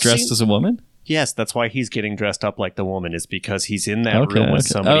whole when he's dressed as a woman? Yes, that's why he's getting dressed up like the woman, is because he's in that room with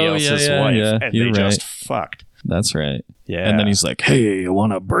somebody else's wife, and they just fucked. That's right. Yeah. And then he's like, hey, you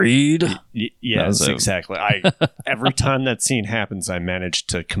want to breed? Yes, exactly. Every time that scene happens, I manage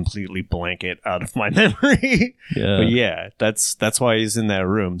to completely blank it out of my memory. Yeah. But yeah, that's why he's in that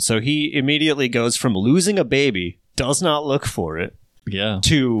room. So he immediately goes from losing a baby, does not look for it,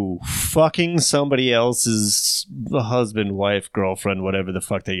 to fucking somebody else's husband, wife, girlfriend, whatever the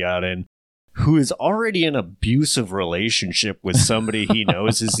fuck they got in, who is already in an abusive relationship with somebody he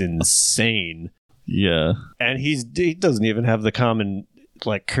knows is insane. Yeah. And he doesn't even have the common,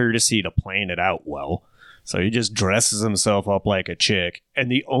 like, courtesy to plan it out well. So he just dresses himself up like a chick. And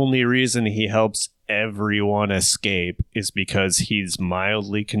the only reason he helps everyone escape is because he's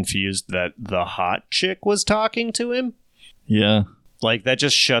mildly confused that the hot chick was talking to him. Yeah. Like, that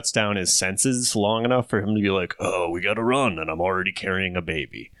just shuts down his senses long enough for him to be like, oh, we gotta run, and I'm already carrying a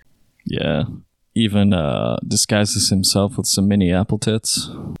baby. Yeah. Even disguises himself with some mini apple tits.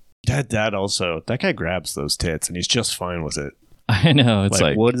 That guy grabs those tits and he's just fine with it. I know. It's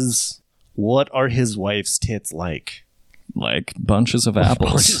like what are his wife's tits like? Like bunches of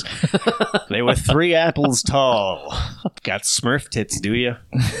apples. They were 3 apples tall. Got Smurf tits, do you?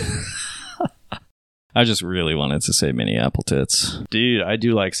 I just really wanted to say mini apple tits. Dude, I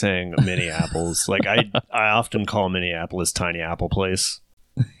do like saying mini apples. Like, I often call Minneapolis Tiny Apple Place.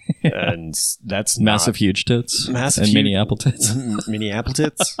 And that's massive huge tits and mini apple tits. Mini apple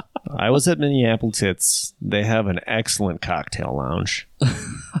tits. I was at Mini Apple Tits. They have an excellent cocktail lounge.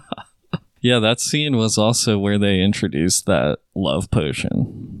 Yeah, that scene was also where they introduced that love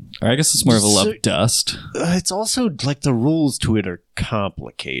potion. Or I guess it's more of a love dust. It's also like the rules to it are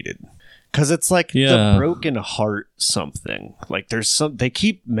complicated. Because it's like the broken heart something. Like they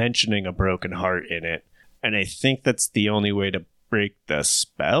keep mentioning a broken heart in it. And I think that's the only way to break the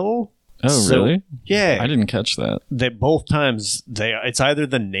spell. Oh, really? Yeah. I didn't catch that. They both times it's either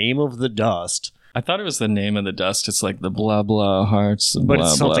the name of the dust. I thought it was the name of the dust. It's like the blah blah hearts, but blah,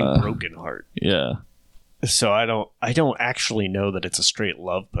 it's something blah. broken heart. Yeah. So I don't actually know that it's a straight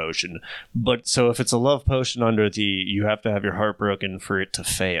love potion. But so if it's a love potion under you have to have your heart broken for it to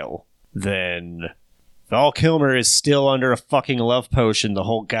fail, then Val Kilmer is still under a fucking love potion the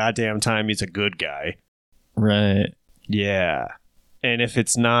whole goddamn time he's a good guy. Right. Yeah. And if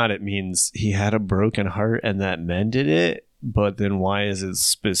it's not, it means he had a broken heart and that mended it. But then why is it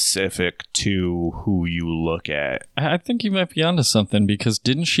specific to who you look at? I think you might be onto something, because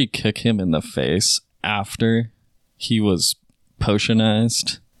didn't she kick him in the face after he was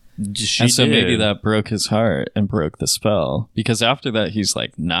potionized? So maybe that broke his heart and broke the spell, because after that he's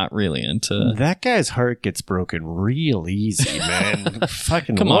like not really into that guy's heart gets broken real easy, man.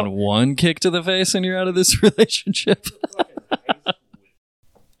 Fucking come on, one kick to the face and you're out of this relationship.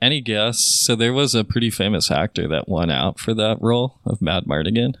 Any guess? So there was a pretty famous actor that won out for that role of Mad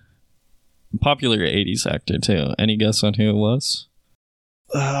Mardigan. Popular 80s actor too. Any guess on who it was?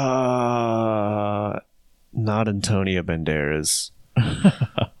 Not Antonio Banderas.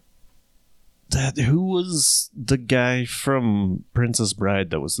 Who was the guy from Princess Bride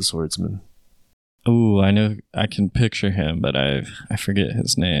that was the swordsman? Oh, I know. I can picture him, but I forget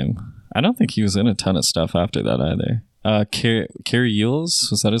his name. I don't think he was in a ton of stuff after that either. Carrie Yules,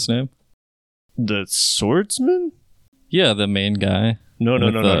 was that his name? The swordsman? Yeah, the main guy. No,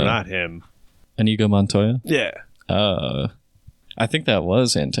 not him. Inigo Montoya? Yeah. I think that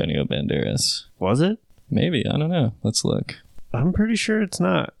was Antonio Banderas. Was it? Maybe, I don't know. Let's look. I'm pretty sure it's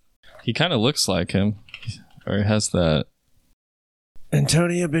not. He kind of looks like him, or has that.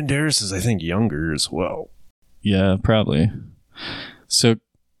 Antonio Banderas is, I think, younger as well. Yeah, probably. So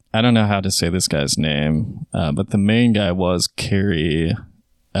I don't know how to say this guy's name, but the main guy was Carrie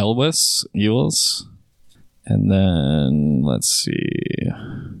Ewells. And then, let's see.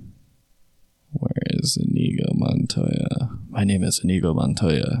 Where is Inigo Montoya? My name is Inigo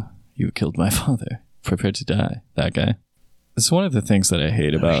Montoya. You killed my father. Prepare to die. That guy. It's one of the things that I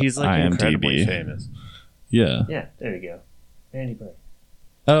hate about He's like IMDb. incredibly famous. Yeah. Yeah, there you go. Mandy Patinkin.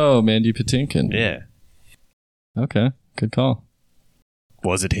 Oh, Mandy Patinkin. Yeah. Okay, good call.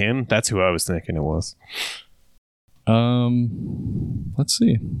 Was it him? That's who I was thinking it was. Let's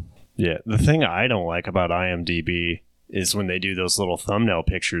see. Yeah, the thing I don't like about IMDb is when they do those little thumbnail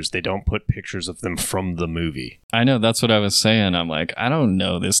pictures, they don't put pictures of them from the movie. I know, that's what I was saying. I'm like, I don't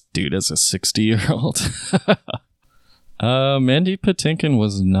know this dude as a 60-year-old. Mandy Patinkin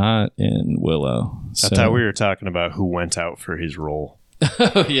was not in Willow. I thought we were talking about who went out for his role.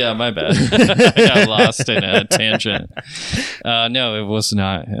 Oh, yeah, my bad. I got lost in a tangent. No, it was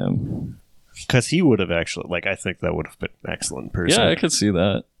not him. Because he would have actually, like, I think that would have been an excellent person. Yeah, I could see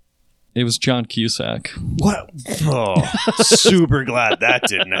that. It was John Cusack. What? Oh, super glad that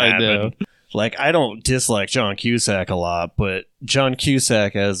didn't happen. I know. Like, I don't dislike John Cusack a lot, but John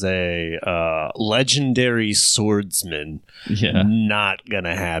Cusack as a legendary swordsman, Yeah. not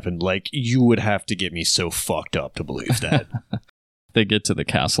gonna happen. Like, you would have to get me so fucked up to believe that. They get to the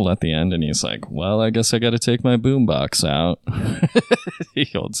castle at the end and he's like, well, I guess I got to take my boombox out. He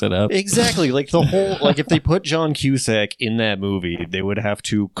holds it up. Exactly. Like the whole, like if they put John Cusack in that movie, they would have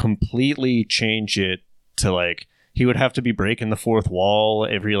to completely change it to like, he would have to be breaking the fourth wall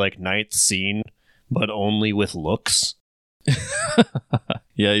every like ninth scene, but only with looks.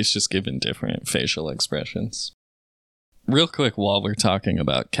 Yeah, he's just giving different facial expressions. Real quick, while we're talking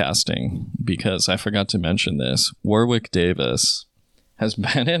about casting, because I forgot to mention this, Warwick Davis has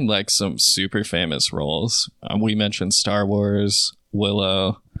been in like some super famous roles. We mentioned Star Wars,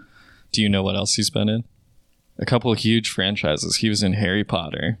 Willow. Do you know what else he's been in? A couple of huge franchises. He was in Harry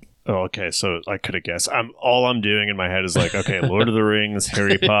Potter. Oh, okay. So I could have guessed. All I'm doing in my head is like, okay, Lord of the Rings,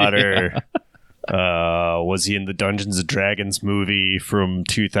 Harry Potter. Was he in the Dungeons and Dragons movie from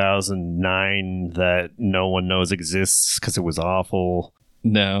 2009 that no one knows exists because it was awful?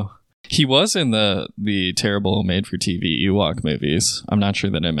 No. He was in the terrible made-for-TV Ewok movies. I'm not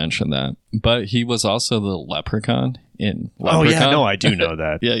sure that I mentioned that. But he was also the Leprechaun in Leprechaun. Oh, yeah, no, I do know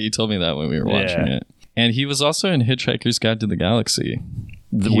that. Yeah, you told me that when we were watching it. And he was also in Hitchhiker's Guide to the Galaxy.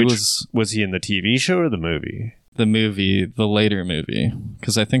 Was he in the TV show or the movie? The movie, the later movie.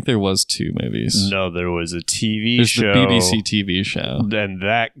 Because I think there was 2 movies. No, there was a TV There's show. the BBC TV show. And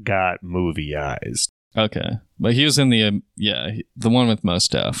that got movieized. Okay. But he was in the one with Mos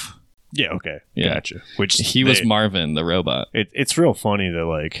Def. Yeah, okay. Yeah. Gotcha. Which he was Marvin, the robot. It's real funny that,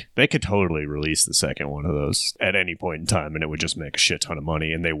 like, they could totally release the second one of those at any point in time and it would just make a shit ton of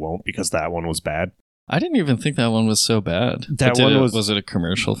money, and they won't because that one was bad. I didn't even think that one was so bad. Was it a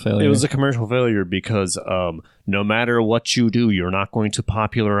commercial failure? It was a commercial failure because no matter what you do, you're not going to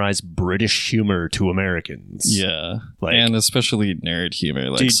popularize British humor to Americans. Yeah. Like, and especially nerd humor.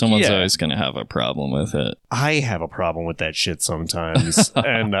 Like, someone's always going to have a problem with it. I have a problem with that shit sometimes.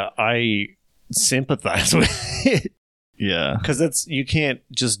 And I sympathize with it. Yeah. Because you can't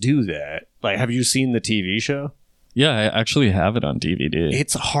just do that. Like, have you seen the TV show? Yeah, I actually have it on DVD.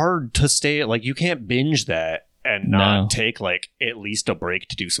 It's hard to stay, like, you can't binge that and not take, like, at least a break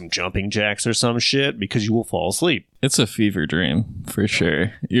to do some jumping jacks or some shit because you will fall asleep. It's a fever dream, for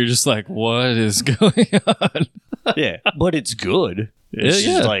sure. You're just like, what is going on? Yeah, but it's good. It's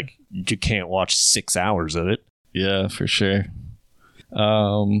just like, you can't watch 6 hours of it. Yeah, for sure.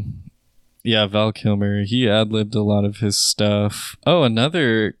 Yeah, Val Kilmer, he ad-libbed a lot of his stuff. Oh,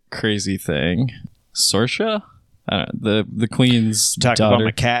 another crazy thing. Saoirse? I don't know, the queen's Talk daughter. about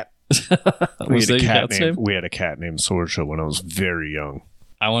my cat. Was that your cat's name? We had a cat named Saoirse when I was very young.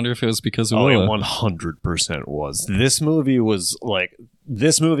 I wonder if it was because of Willow. Willow. It 100% was. This movie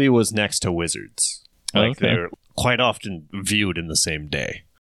was next to Wizards. Like, okay. they're quite often viewed in the same day.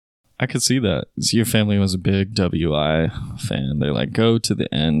 I could see that. So your family was a big WI fan. They're like, go to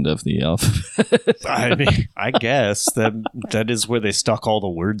the end of the alphabet. I mean, I guess that is where they stuck all the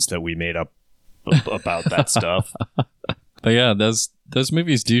words that we made up about that stuff. But yeah, those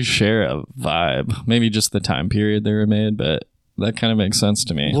movies do share a vibe. Maybe just the time period they were made, but that kind of makes sense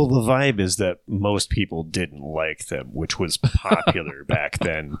to me. Well, the vibe is that most people didn't like them, which was popular back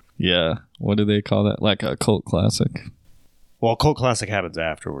then. Yeah. What do they call that? Like a cult classic? Well, cult classic happens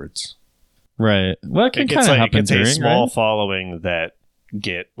afterwards. Right. Well, it can kind of happen during, a small right? following that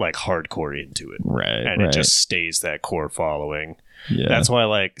get like hardcore into it. Right. And it just stays that core following. Yeah. That's why,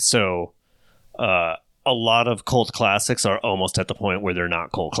 like, so a lot of cult classics are almost at the point where they're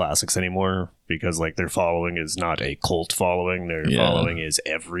not cult classics anymore because like their following is not a cult following. Their following is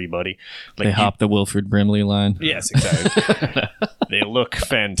everybody. Like they hop the Wilford Brimley line. Yes, exactly. They look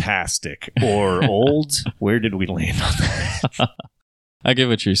fantastic or old. Where did we land on that? I get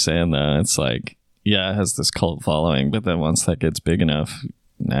what you're saying though. It's like, yeah, it has this cult following, but then once that gets big enough,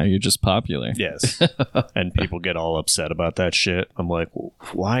 now you're just popular. Yes. And people get all upset about that shit. I'm like, well,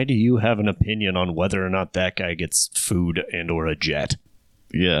 why do you have an opinion on whether or not that guy gets food and or a jet?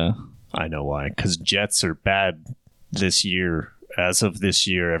 Yeah. I know why. Because jets are bad this year. As of this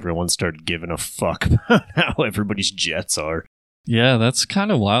year, everyone started giving a fuck about how everybody's jets are. Yeah, that's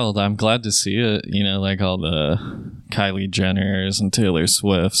kind of wild. I'm glad to see it. You know, like all the Kylie Jenners and Taylor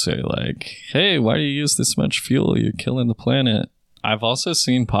Swifts are like, hey, why do you use this much fuel? You're killing the planet. I've also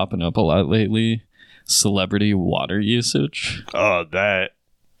seen popping up a lot lately celebrity water usage. Oh, that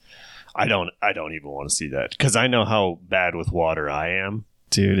I don't even want to see that because I know how bad with water I am.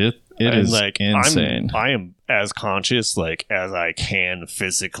 Dude, it is like insane. I am as conscious like as I can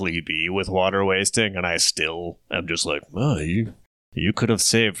physically be with water wasting, and I still am just like, oh, you could have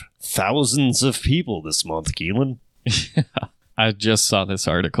saved thousands of people this month, Keelan. I just saw this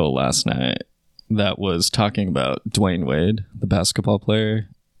article last night that was talking about Dwayne Wade, the basketball player.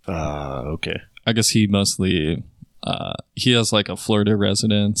 Okay. I guess he mostly, he has like a Florida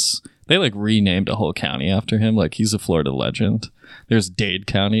residence. They like renamed a whole county after him. Like he's a Florida legend. There's Dade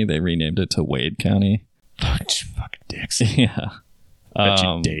County. They renamed it to Wade County. Fucking dicks. Yeah. Bet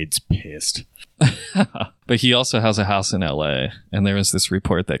you Dade's pissed. But he also has a house in LA. And there was this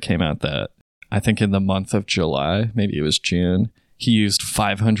report that came out that I think in the month of July, maybe it was June, he used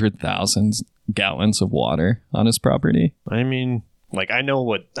 500,000 gallons of water on his property. I mean, like I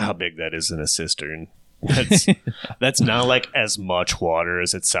know how big that is in a cistern. That's not like as much water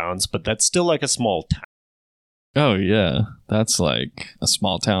as it sounds, but that's still like a small town. Oh yeah, that's like a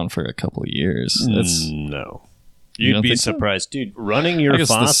small town for a couple of years. No, you'd be surprised, dude. Running your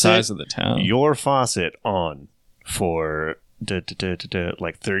faucet, the size of the town, your faucet on for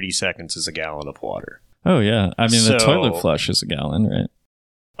like 30 seconds is a gallon of water. Oh yeah, I mean the toilet flush is a gallon, right?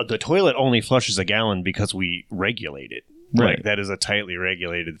 The toilet only flushes a gallon because we regulate it. Right, like, that is a tightly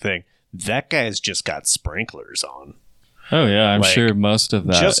regulated thing. That guy's just got sprinklers on. Oh yeah, I'm sure most of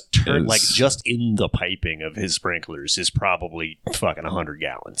that just in the piping of his sprinklers is probably fucking 100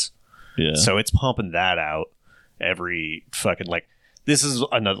 gallons. Yeah. So it's pumping that out every fucking like. This is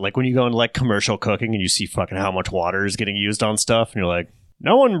another like when you go into like commercial cooking and you see fucking how much water is getting used on stuff, and you're like,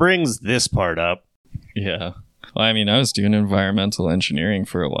 no one brings this part up. Yeah. Well, I mean, I was doing environmental engineering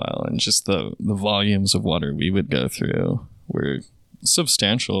for a while, and just the volumes of water we would go through were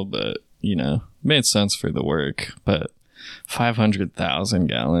substantial, but you know, made sense for the work. But 500,000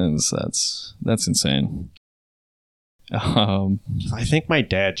 gallons, that's insane. I think my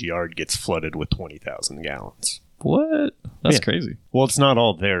dad's yard gets flooded with 20,000 gallons. What? That's crazy. Well, it's not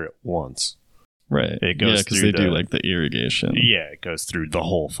all there at once. Right. It goes because they do like the irrigation. Yeah, it goes through the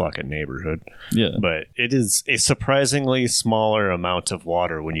whole fucking neighborhood. Yeah. But it is a surprisingly smaller amount of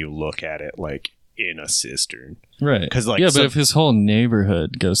water when you look at it like in a cistern. Right. Because like, but if his whole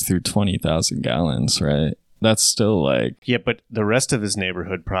neighborhood goes through 20,000 gallons, right? That's still like... Yeah, but the rest of his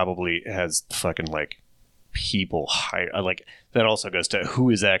neighborhood probably has fucking like people hire. Like that also goes to who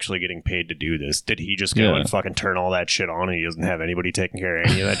is actually getting paid to do this. Did he just go and fucking turn all that shit on and he doesn't have anybody taking care of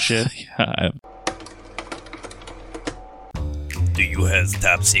any of that shit? Yeah. Do you have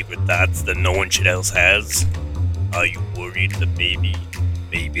top secret thoughts that no one else has? Are you worried that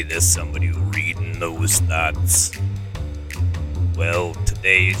maybe there's somebody reading those thoughts? Well,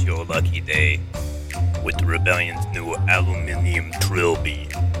 today is your lucky day. With the Rebellion's new Aluminium Trilby,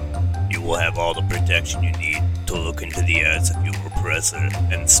 you will have all the protection you need to look into the eyes of your oppressor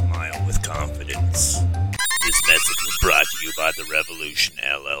and smile with confidence. This message was brought to you by the Revolution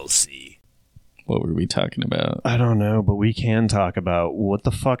LLC. What were we talking about? I don't know, but we can talk about what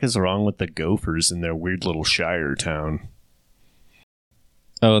the fuck is wrong with the Gophers in their weird little Shire town.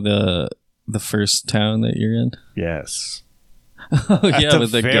 Oh, the first town that you're in? Yes. Oh, yeah,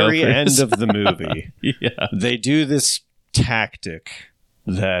 with the very Gophers. end of the movie. Yeah. They do this tactic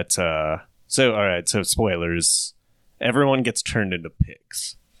that, so spoilers, everyone gets turned into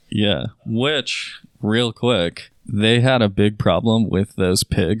pigs. Yeah, which, real quick, they had a big problem with those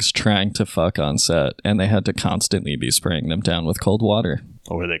pigs trying to fuck on set, and they had to constantly be spraying them down with cold water.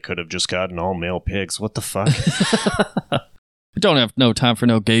 Or they could have just gotten all male pigs. What the fuck? We don't have no time for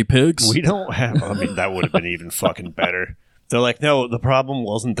no gay pigs. We don't have, I mean, that would have been even fucking better. They're like, no, the problem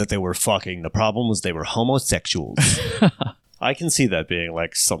wasn't that they were fucking. The problem was they were homosexuals. I can see that being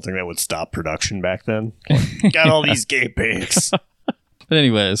like something that would stop production back then. Like, got all these gay pigs. But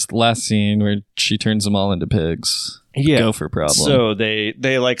anyways, the last scene where she turns them all into pigs. Yeah. Gopher problem. So they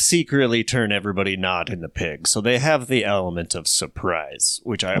like secretly turn everybody not into pigs. So they have the element of surprise,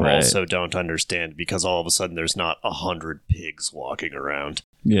 which I also don't understand because all of a sudden there's not 100 pigs walking around.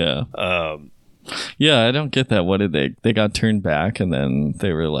 Yeah. Yeah, I don't get that. What did they got turned back and then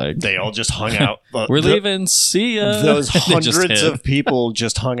they were like... They all just hung out. We're leaving. See ya. Those hundreds of people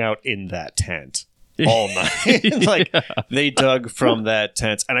just hung out in that tent all night. Like they dug from that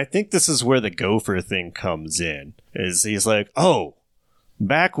tent. And I think this is where the gopher thing comes in. Is he's like, oh,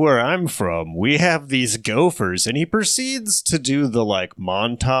 back where I'm from, we have these gophers. And he proceeds to do the like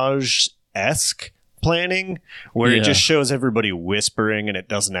montage-esque planning where it just shows everybody whispering and it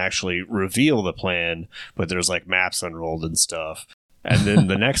doesn't actually reveal the plan, but there's like maps unrolled and stuff. And then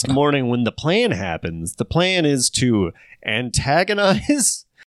the next morning when the plan happens, the plan is to antagonize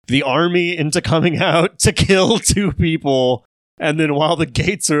the army into coming out to kill 2 people, and then while the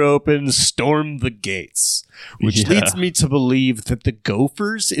gates are open, storm the gates, which leads me to believe that the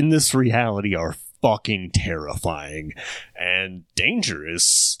gophers in this reality are fucking terrifying and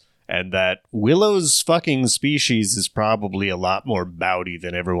dangerous. And that Willow's fucking species is probably a lot more bouty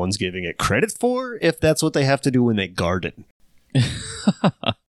than everyone's giving it credit for, if that's what they have to do when they garden.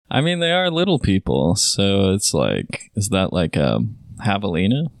 I mean, they are little people, so it's like, is that like a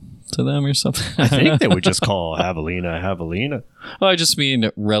javelina to them or something? I think they would just call javelina. Oh, I just mean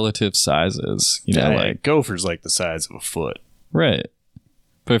relative sizes. You know, like gopher's like the size of a foot. Right.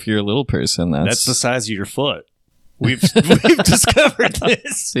 But if you're a little person, that's the size of your foot. We've discovered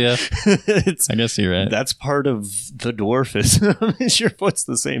this. Yeah, I guess you're right. That's part of the dwarfism. Is your foot's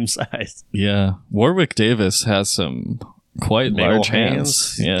the same size? Yeah, Warwick Davis has some quite large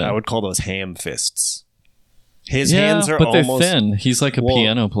hands. Yeah, I would call those ham fists. His hands are but almost they're thin. He's like a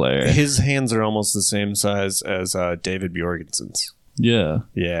piano player. His hands are almost the same size as David Bjorgensen's. Yeah.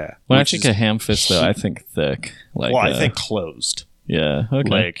 When I think a ham fist, though, I think thick. Like, I think closed. Yeah. Okay.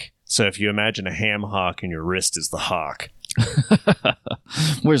 Like. So if you imagine a ham hock and your wrist is the hock.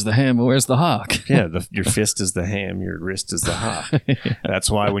 Where's the ham and where's the hock? Yeah, your fist is the ham, your wrist is the hock. Yeah. That's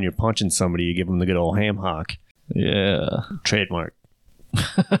why when you're punching somebody, you give them the good old ham hock. Yeah. Trademark.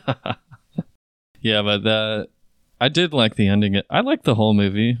 Yeah, but I did like the ending. I liked the whole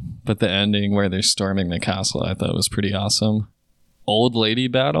movie, but the ending where they're storming the castle, I thought was pretty awesome. Old lady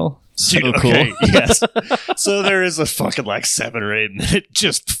battle. So cool. Yes. So there is a fucking like 7 or 8 minute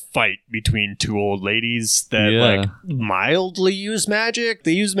just fight between 2 old ladies that like mildly use magic.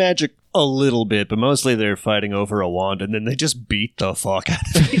 They use magic a little bit, but mostly they're fighting over a wand and then they just beat the fuck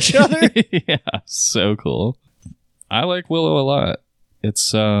out of each other. Yeah, so cool. I like Willow a lot.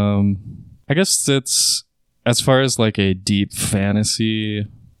 It's I guess it's, as far as like a deep fantasy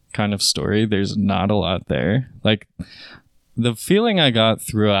kind of story, there's not a lot there. Like, the feeling I got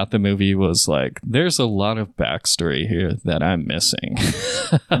throughout the movie was like, there's a lot of backstory here that I'm missing.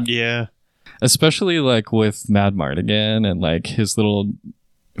 Yeah. Especially like with Mad Mardigan and like his little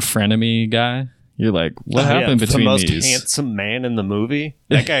frenemy guy. You're like, what happened between these? The most handsome man in the movie?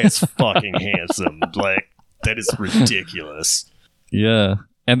 That guy is fucking handsome. Like, that is ridiculous. Yeah.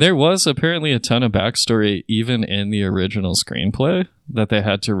 And there was apparently a ton of backstory even in the original screenplay that they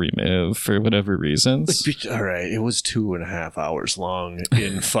had to remove for whatever reasons. All right, it was 2.5 hours long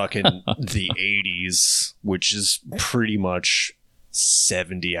in fucking the 80s, which is pretty much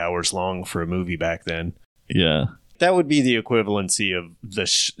 70 hours long for a movie back then. Yeah. That would be the equivalency of the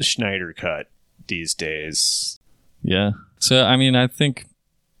Schneider cut these days. Yeah. So, I mean, I think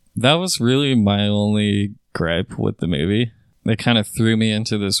that was really my only gripe with the movie. They kind of threw me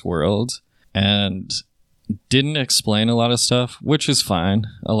into this world and didn't explain a lot of stuff, which is fine.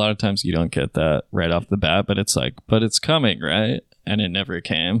 A lot of times you don't get that right off the bat, but it's like, but it's coming, right? And it never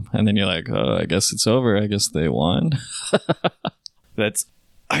came. And then you're like, oh, I guess it's over. I guess they won.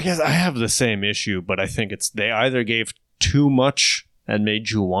 I guess I have the same issue, but I think it's they either gave too much and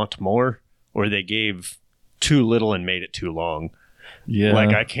made you want more, or they gave too little and made it too long. Yeah. Like,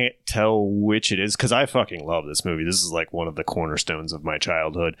 I can't tell which it is, because I fucking love this movie. This is like one of the cornerstones of my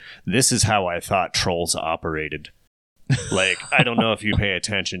childhood. This is how I thought trolls operated. Like, I don't know if you pay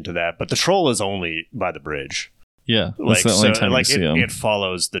attention to that, but the troll is only by the bridge. Yeah. Like, that's the only time like you see him. it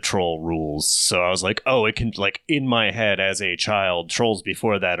follows the troll rules. So I was like, oh, it can, like, in my head as a child, trolls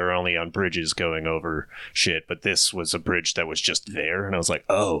before that are only on bridges going over shit, but this was a bridge that was just there, and I was like,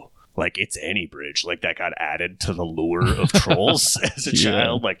 oh. Like, it's any bridge. Like, that got added to the lure of trolls as a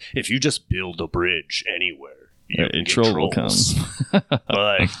child. Like, if you just build a bridge anywhere, you can a troll will come.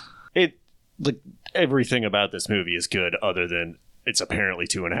 Like, everything about this movie is good other than it's apparently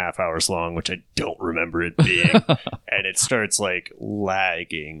 2.5 hours long, which I don't remember it being. And it starts like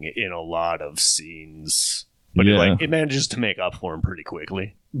lagging in a lot of scenes. But it manages to make up for them pretty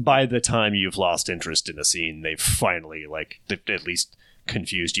quickly. By the time you've lost interest in a scene, they've finally they've at least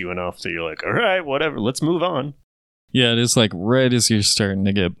confused you enough that you're like, all right, whatever, let's move on. Yeah, it is like right as you're starting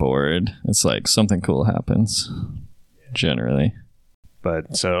to get bored, it's like something cool happens, generally.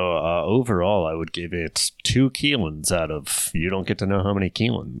 But so overall, I would give it 2 Keelans out of, you don't get to know how many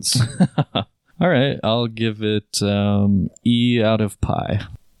Keelans. All right, I'll give it E out of pie.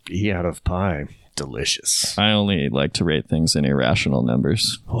 E out of pie. Delicious. I only like to rate things in irrational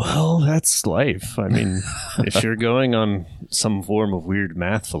numbers. Well, that's life. I mean, if you're going on some form of weird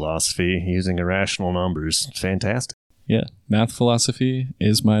math philosophy using irrational numbers, fantastic. Yeah, math philosophy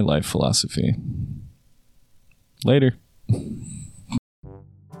is my life philosophy. Later.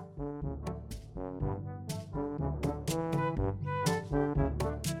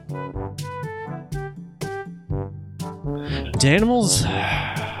 Danimals,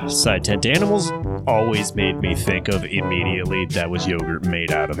 side 10, Danimals always made me think of immediately that was yogurt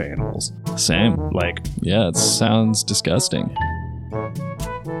made out of animals. Same. Like, yeah, it sounds disgusting.